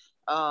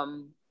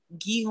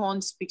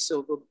 Gihon speaks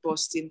of a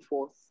bursting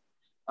forth.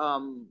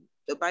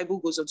 The Bible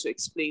goes on to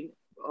explain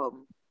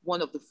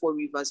one of the four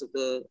rivers of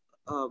the,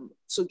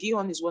 so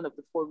Gihon is one of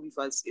the four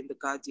rivers in the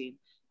garden.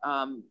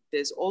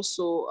 There's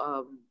also,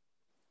 I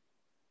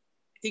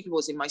think it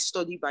was in my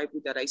study Bible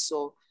that I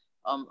saw,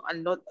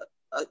 and not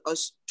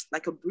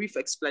like a brief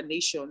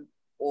explanation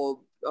or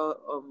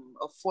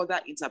a further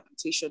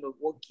interpretation of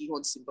what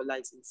Gihon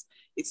symbolizes.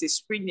 It's a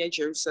spring near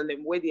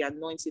Jerusalem where the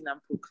anointing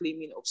and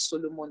proclaiming of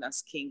Solomon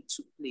as king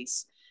took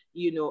place.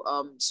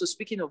 So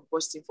speaking of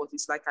bursting forth,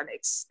 it's like an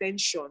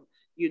extension,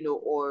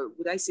 or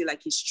would I say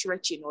like a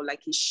stretching or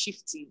like a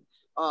shifting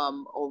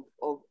of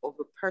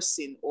a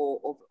person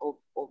or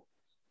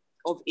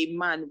of a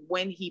man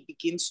when he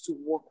begins to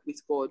walk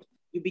with God.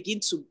 You begin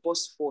to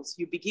burst forth,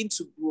 you begin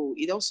to grow.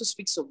 It also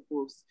speaks of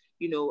growth.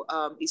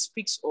 It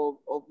speaks of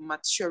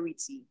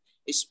maturity.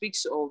 It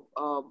speaks of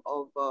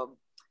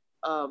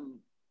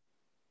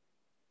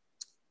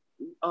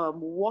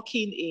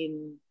walking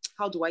in,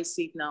 how do I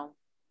say it now?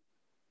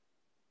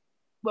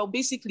 well,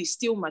 basically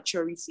still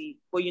maturity,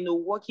 but,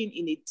 working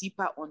in a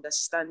deeper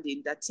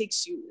understanding that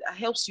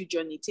helps you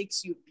journey,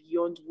 takes you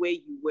beyond where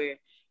you were,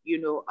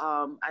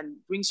 and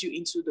brings you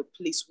into the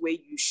place where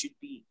you should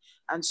be.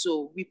 And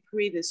so we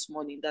pray this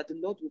morning that the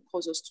Lord will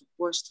cause us to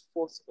burst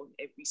forth on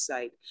every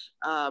side.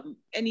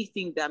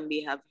 Anything that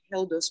may have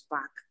held us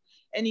back,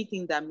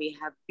 anything that may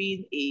have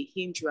been a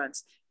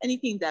hindrance,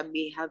 anything that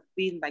may have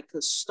been like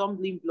a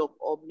stumbling block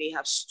or may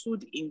have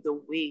stood in the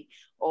way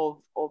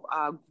of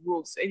our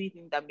growth,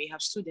 anything that may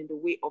have stood in the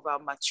way of our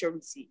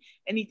maturity,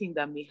 anything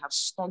that may have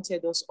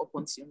stunted us up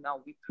until now,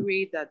 we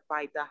pray that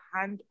by the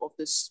hand of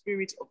the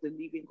Spirit of the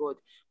living God,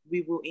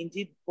 we will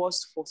indeed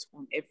burst forth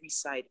on every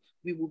side.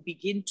 We will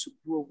begin to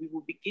grow. We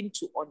will begin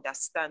to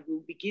understand. We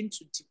will begin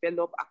to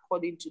develop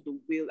according to the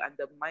will and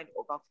the mind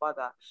of our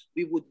Father.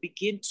 We would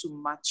begin to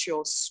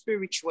mature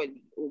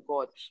spiritually, oh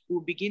God. We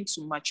will begin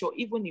to mature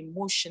even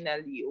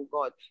emotionally, oh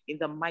God, in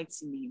the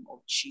mighty name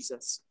of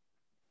Jesus.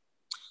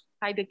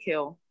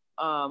 Heidekel,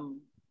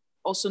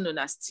 also known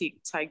as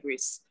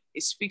Tigris,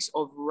 it speaks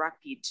of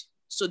rapid.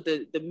 So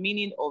the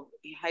meaning of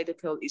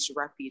Heidekel is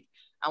rapid.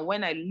 And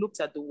when I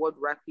looked at the word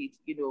rapid,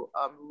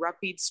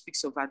 rapid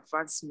speaks of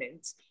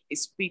advancement. It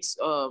speaks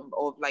of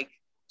like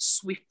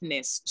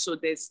swiftness. So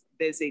there's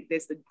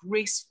the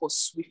grace for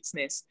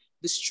swiftness,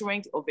 the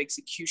strength of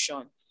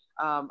execution.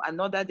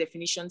 Another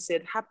definition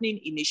said happening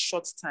in a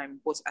short time,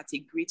 but at a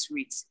great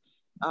rate.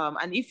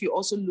 And if you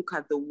also look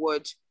at the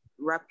word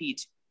rapid,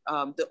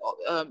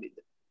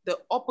 the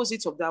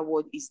opposite of that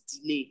word is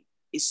delay,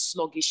 is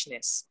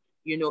sluggishness.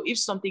 If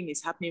something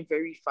is happening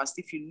very fast,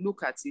 if you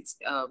look at it,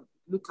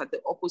 look at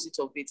the opposite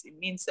of it, it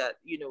means that,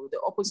 the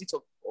opposite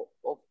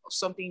of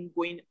something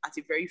going at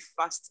a very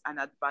fast and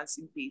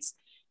advancing pace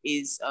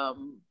is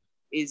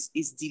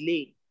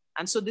delay.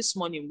 And so this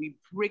morning we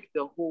break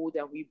the hold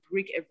and we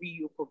break every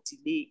yoke of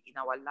delay in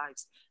our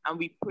lives. And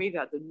we pray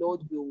that the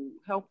Lord will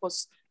help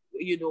us,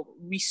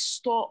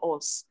 restore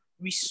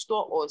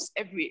us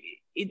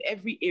in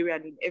every area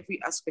and in every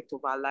aspect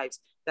of our lives,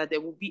 that there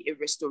will be a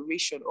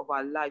restoration of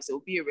our lives. There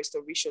will be a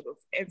restoration of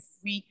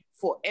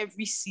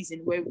every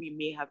season where we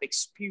may have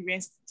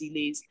experienced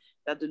delays,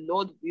 that the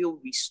Lord will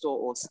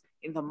restore us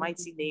in the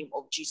mighty name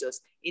of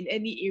Jesus. In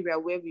any area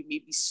where we may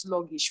be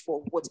sluggish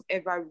for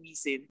whatever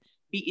reason,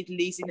 be it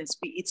laziness,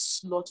 be it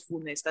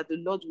slothfulness, that the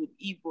Lord would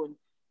even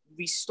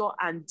restore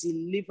and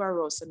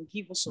deliver us and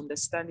give us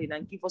understanding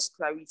and give us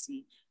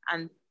clarity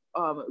and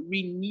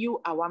renew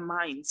our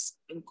minds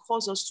and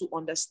cause us to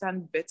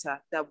understand better,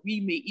 that we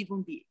may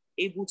even be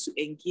able to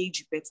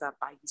engage better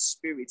by His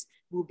Spirit.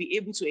 We'll be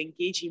able to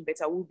engage Him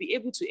better. We'll be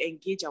able to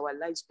engage our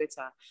lives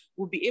better.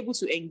 We'll be able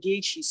to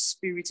engage His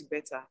Spirit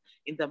better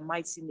in the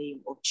mighty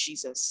name of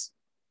Jesus.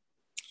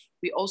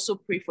 We also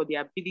pray for the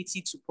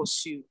ability to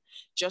pursue,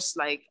 just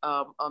like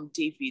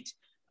David.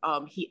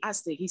 He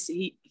asked,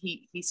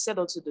 he said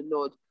unto the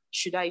Lord,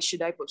 should I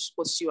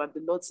pursue? And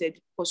the Lord said,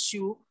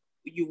 pursue,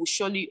 you will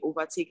surely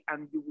overtake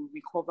and you will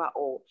recover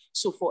all.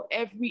 So for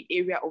every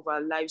area of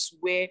our lives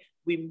where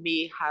we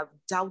may have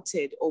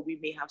doubted or we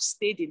may have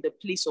stayed in the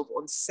place of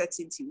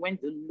uncertainty when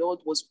the Lord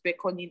was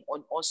beckoning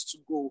on us to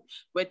go,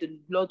 where the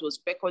Lord was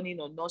beckoning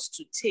on us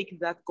to take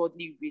that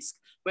godly risk,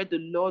 where the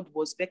Lord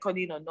was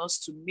beckoning on us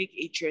to make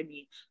a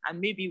journey,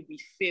 and maybe we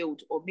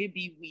failed, or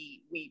maybe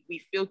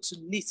we failed to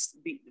list,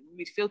 we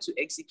failed to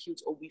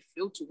execute, or we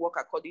failed to work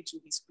according to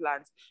His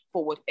plans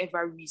for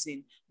whatever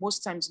reason.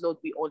 Most times, Lord,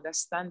 we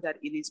understand that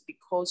it is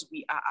because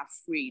we are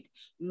afraid,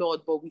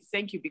 Lord, but we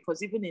thank you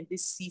because even in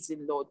this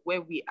season, Lord,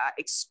 where we are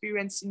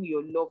experiencing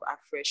your love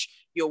afresh,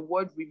 your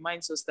word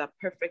reminds us that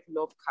perfect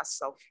love casts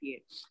out fear.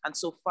 And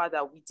so, Father,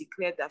 we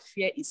declare that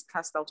fear is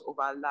cast out of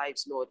our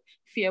lives, Lord.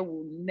 Fear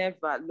will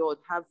never, Lord,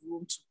 have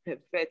room to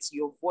pervert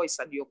your voice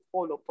and your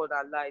call upon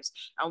our lives.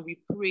 And we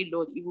pray,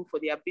 Lord, even for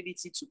the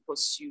ability to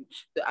pursue,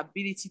 the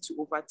ability to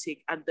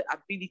overtake, and the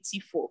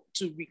ability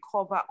to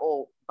recover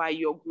all by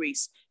your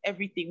grace.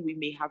 Everything we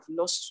may have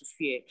lost to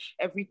fear,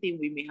 everything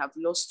we may have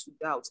lost to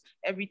doubt,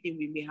 everything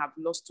we may have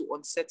lost to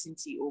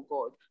uncertainty, oh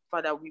God.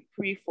 Father, we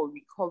pray for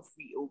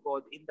recovery, oh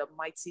God, in the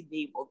mighty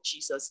name of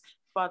Jesus.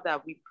 Father,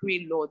 we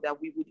pray, Lord,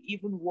 that we would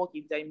even walk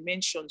in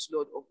dimensions,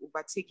 Lord, of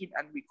overtaking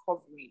and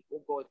recovery,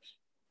 oh God,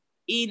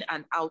 in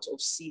and out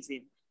of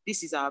season.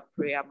 This is our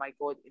prayer, my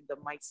God, in the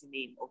mighty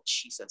name of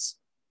Jesus.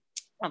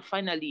 And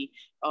finally,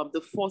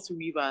 the fourth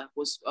river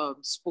was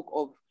spoke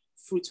of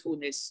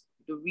fruitfulness,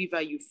 the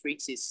river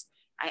Euphrates.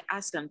 I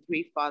ask and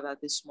pray, Father,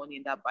 this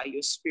morning that by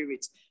your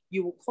Spirit,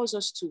 you will cause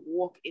us to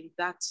walk in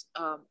that,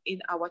 in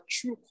our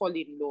true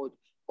calling, Lord,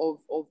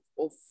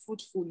 of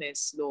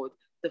fruitfulness, Lord,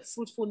 the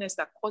fruitfulness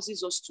that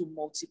causes us to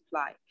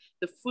multiply,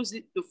 the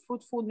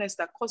fruitfulness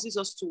that causes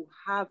us to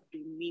have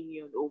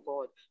dominion, oh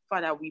God.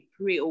 Father, we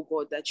pray, oh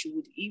God, that you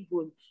would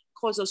even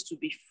cause us to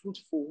be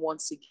fruitful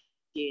once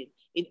again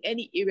in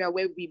any area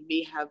where we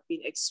may have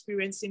been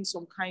experiencing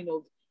some kind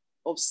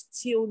of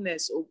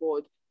stillness, oh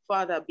God.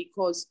 Father,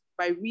 because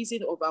by reason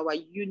of our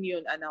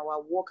union and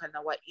our walk and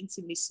our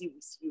intimacy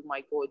with you,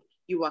 my God,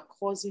 you are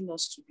causing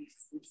us to be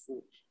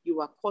fruitful. You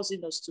are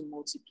causing us to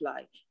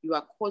multiply. You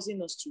are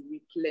causing us to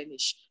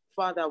replenish.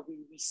 Father, we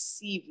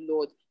receive,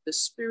 Lord, the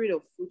spirit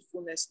of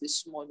fruitfulness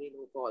this morning,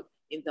 oh God,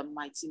 in the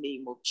mighty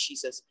name of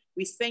Jesus.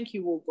 We thank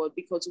you, oh God,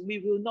 because we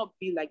will not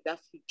be like that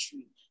fig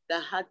tree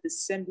that had the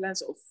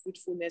semblance of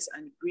fruitfulness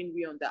and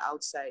greenery on the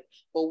outside,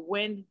 but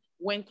when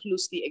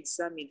closely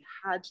examined,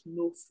 had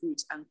no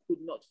fruit and could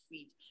not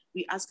feed.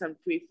 We ask and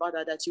pray,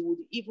 Father, that you would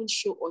even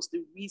show us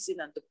the reason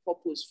and the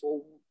purpose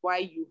for why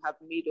you have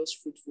made us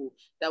fruitful,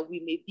 that we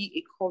may be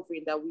a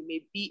covering, that we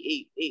may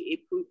be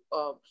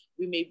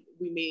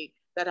we may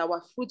that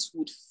our fruits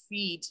would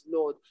feed,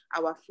 Lord,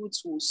 our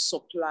fruits will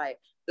supply.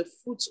 The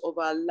fruits of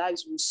our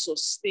lives will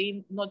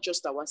sustain not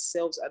just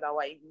ourselves and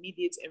our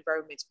immediate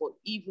environment, but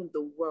even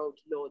the world,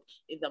 Lord,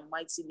 in the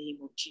mighty name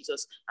of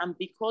Jesus. And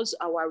because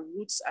our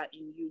roots are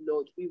in you,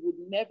 Lord, we would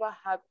never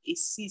have a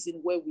season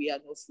where we are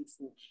not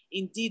fruitful.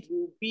 Indeed, we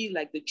will be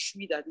like the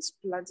tree that is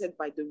planted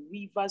by the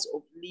rivers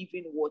of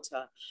living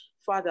water.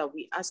 Father,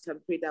 we ask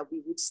and pray that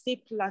we would stay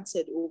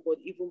planted, oh God,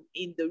 even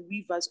in the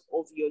rivers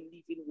of your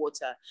living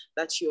water,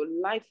 that your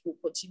life will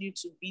continue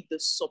to be the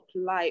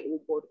supply,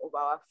 oh God, of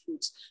our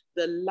fruits.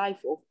 The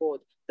life of God,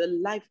 the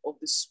life of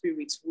the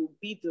Spirit will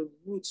be the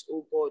root,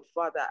 oh God,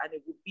 Father, and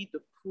it will be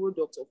the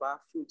product of our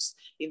fruits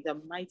in the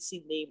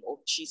mighty name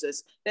of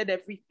Jesus. Let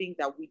everything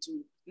that we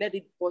do, let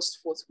it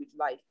burst forth with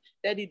life.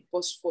 Let it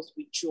burst forth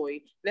with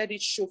joy. Let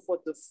it show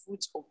forth the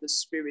fruit of the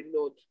Spirit,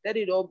 Lord. Let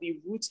it all be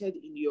rooted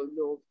in your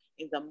love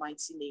in the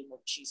mighty name of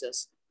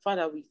Jesus.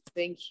 Father, we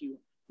thank you.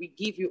 We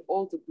give you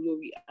all the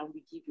glory and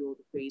we give you all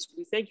the praise.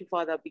 We thank you,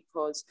 Father,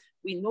 because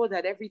we know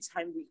that every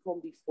time we come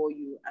before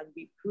you and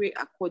we pray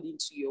according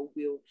to your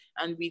will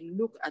and we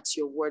look at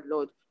your word,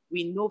 Lord,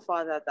 we know,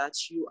 Father,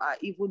 that you are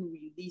even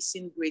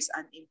releasing grace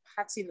and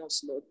imparting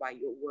us, Lord, by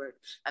your word.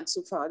 And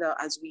so, Father,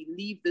 as we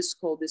leave this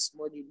call this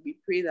morning, we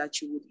pray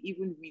that you would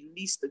even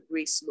release the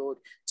grace, Lord,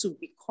 to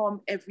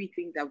become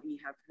everything that we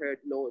have heard,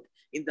 Lord,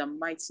 in the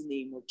mighty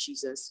name of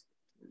Jesus.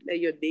 Let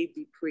your name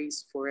be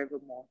praised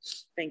forevermore.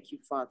 Thank you,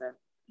 Father.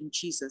 In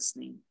Jesus'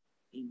 name,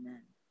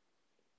 amen.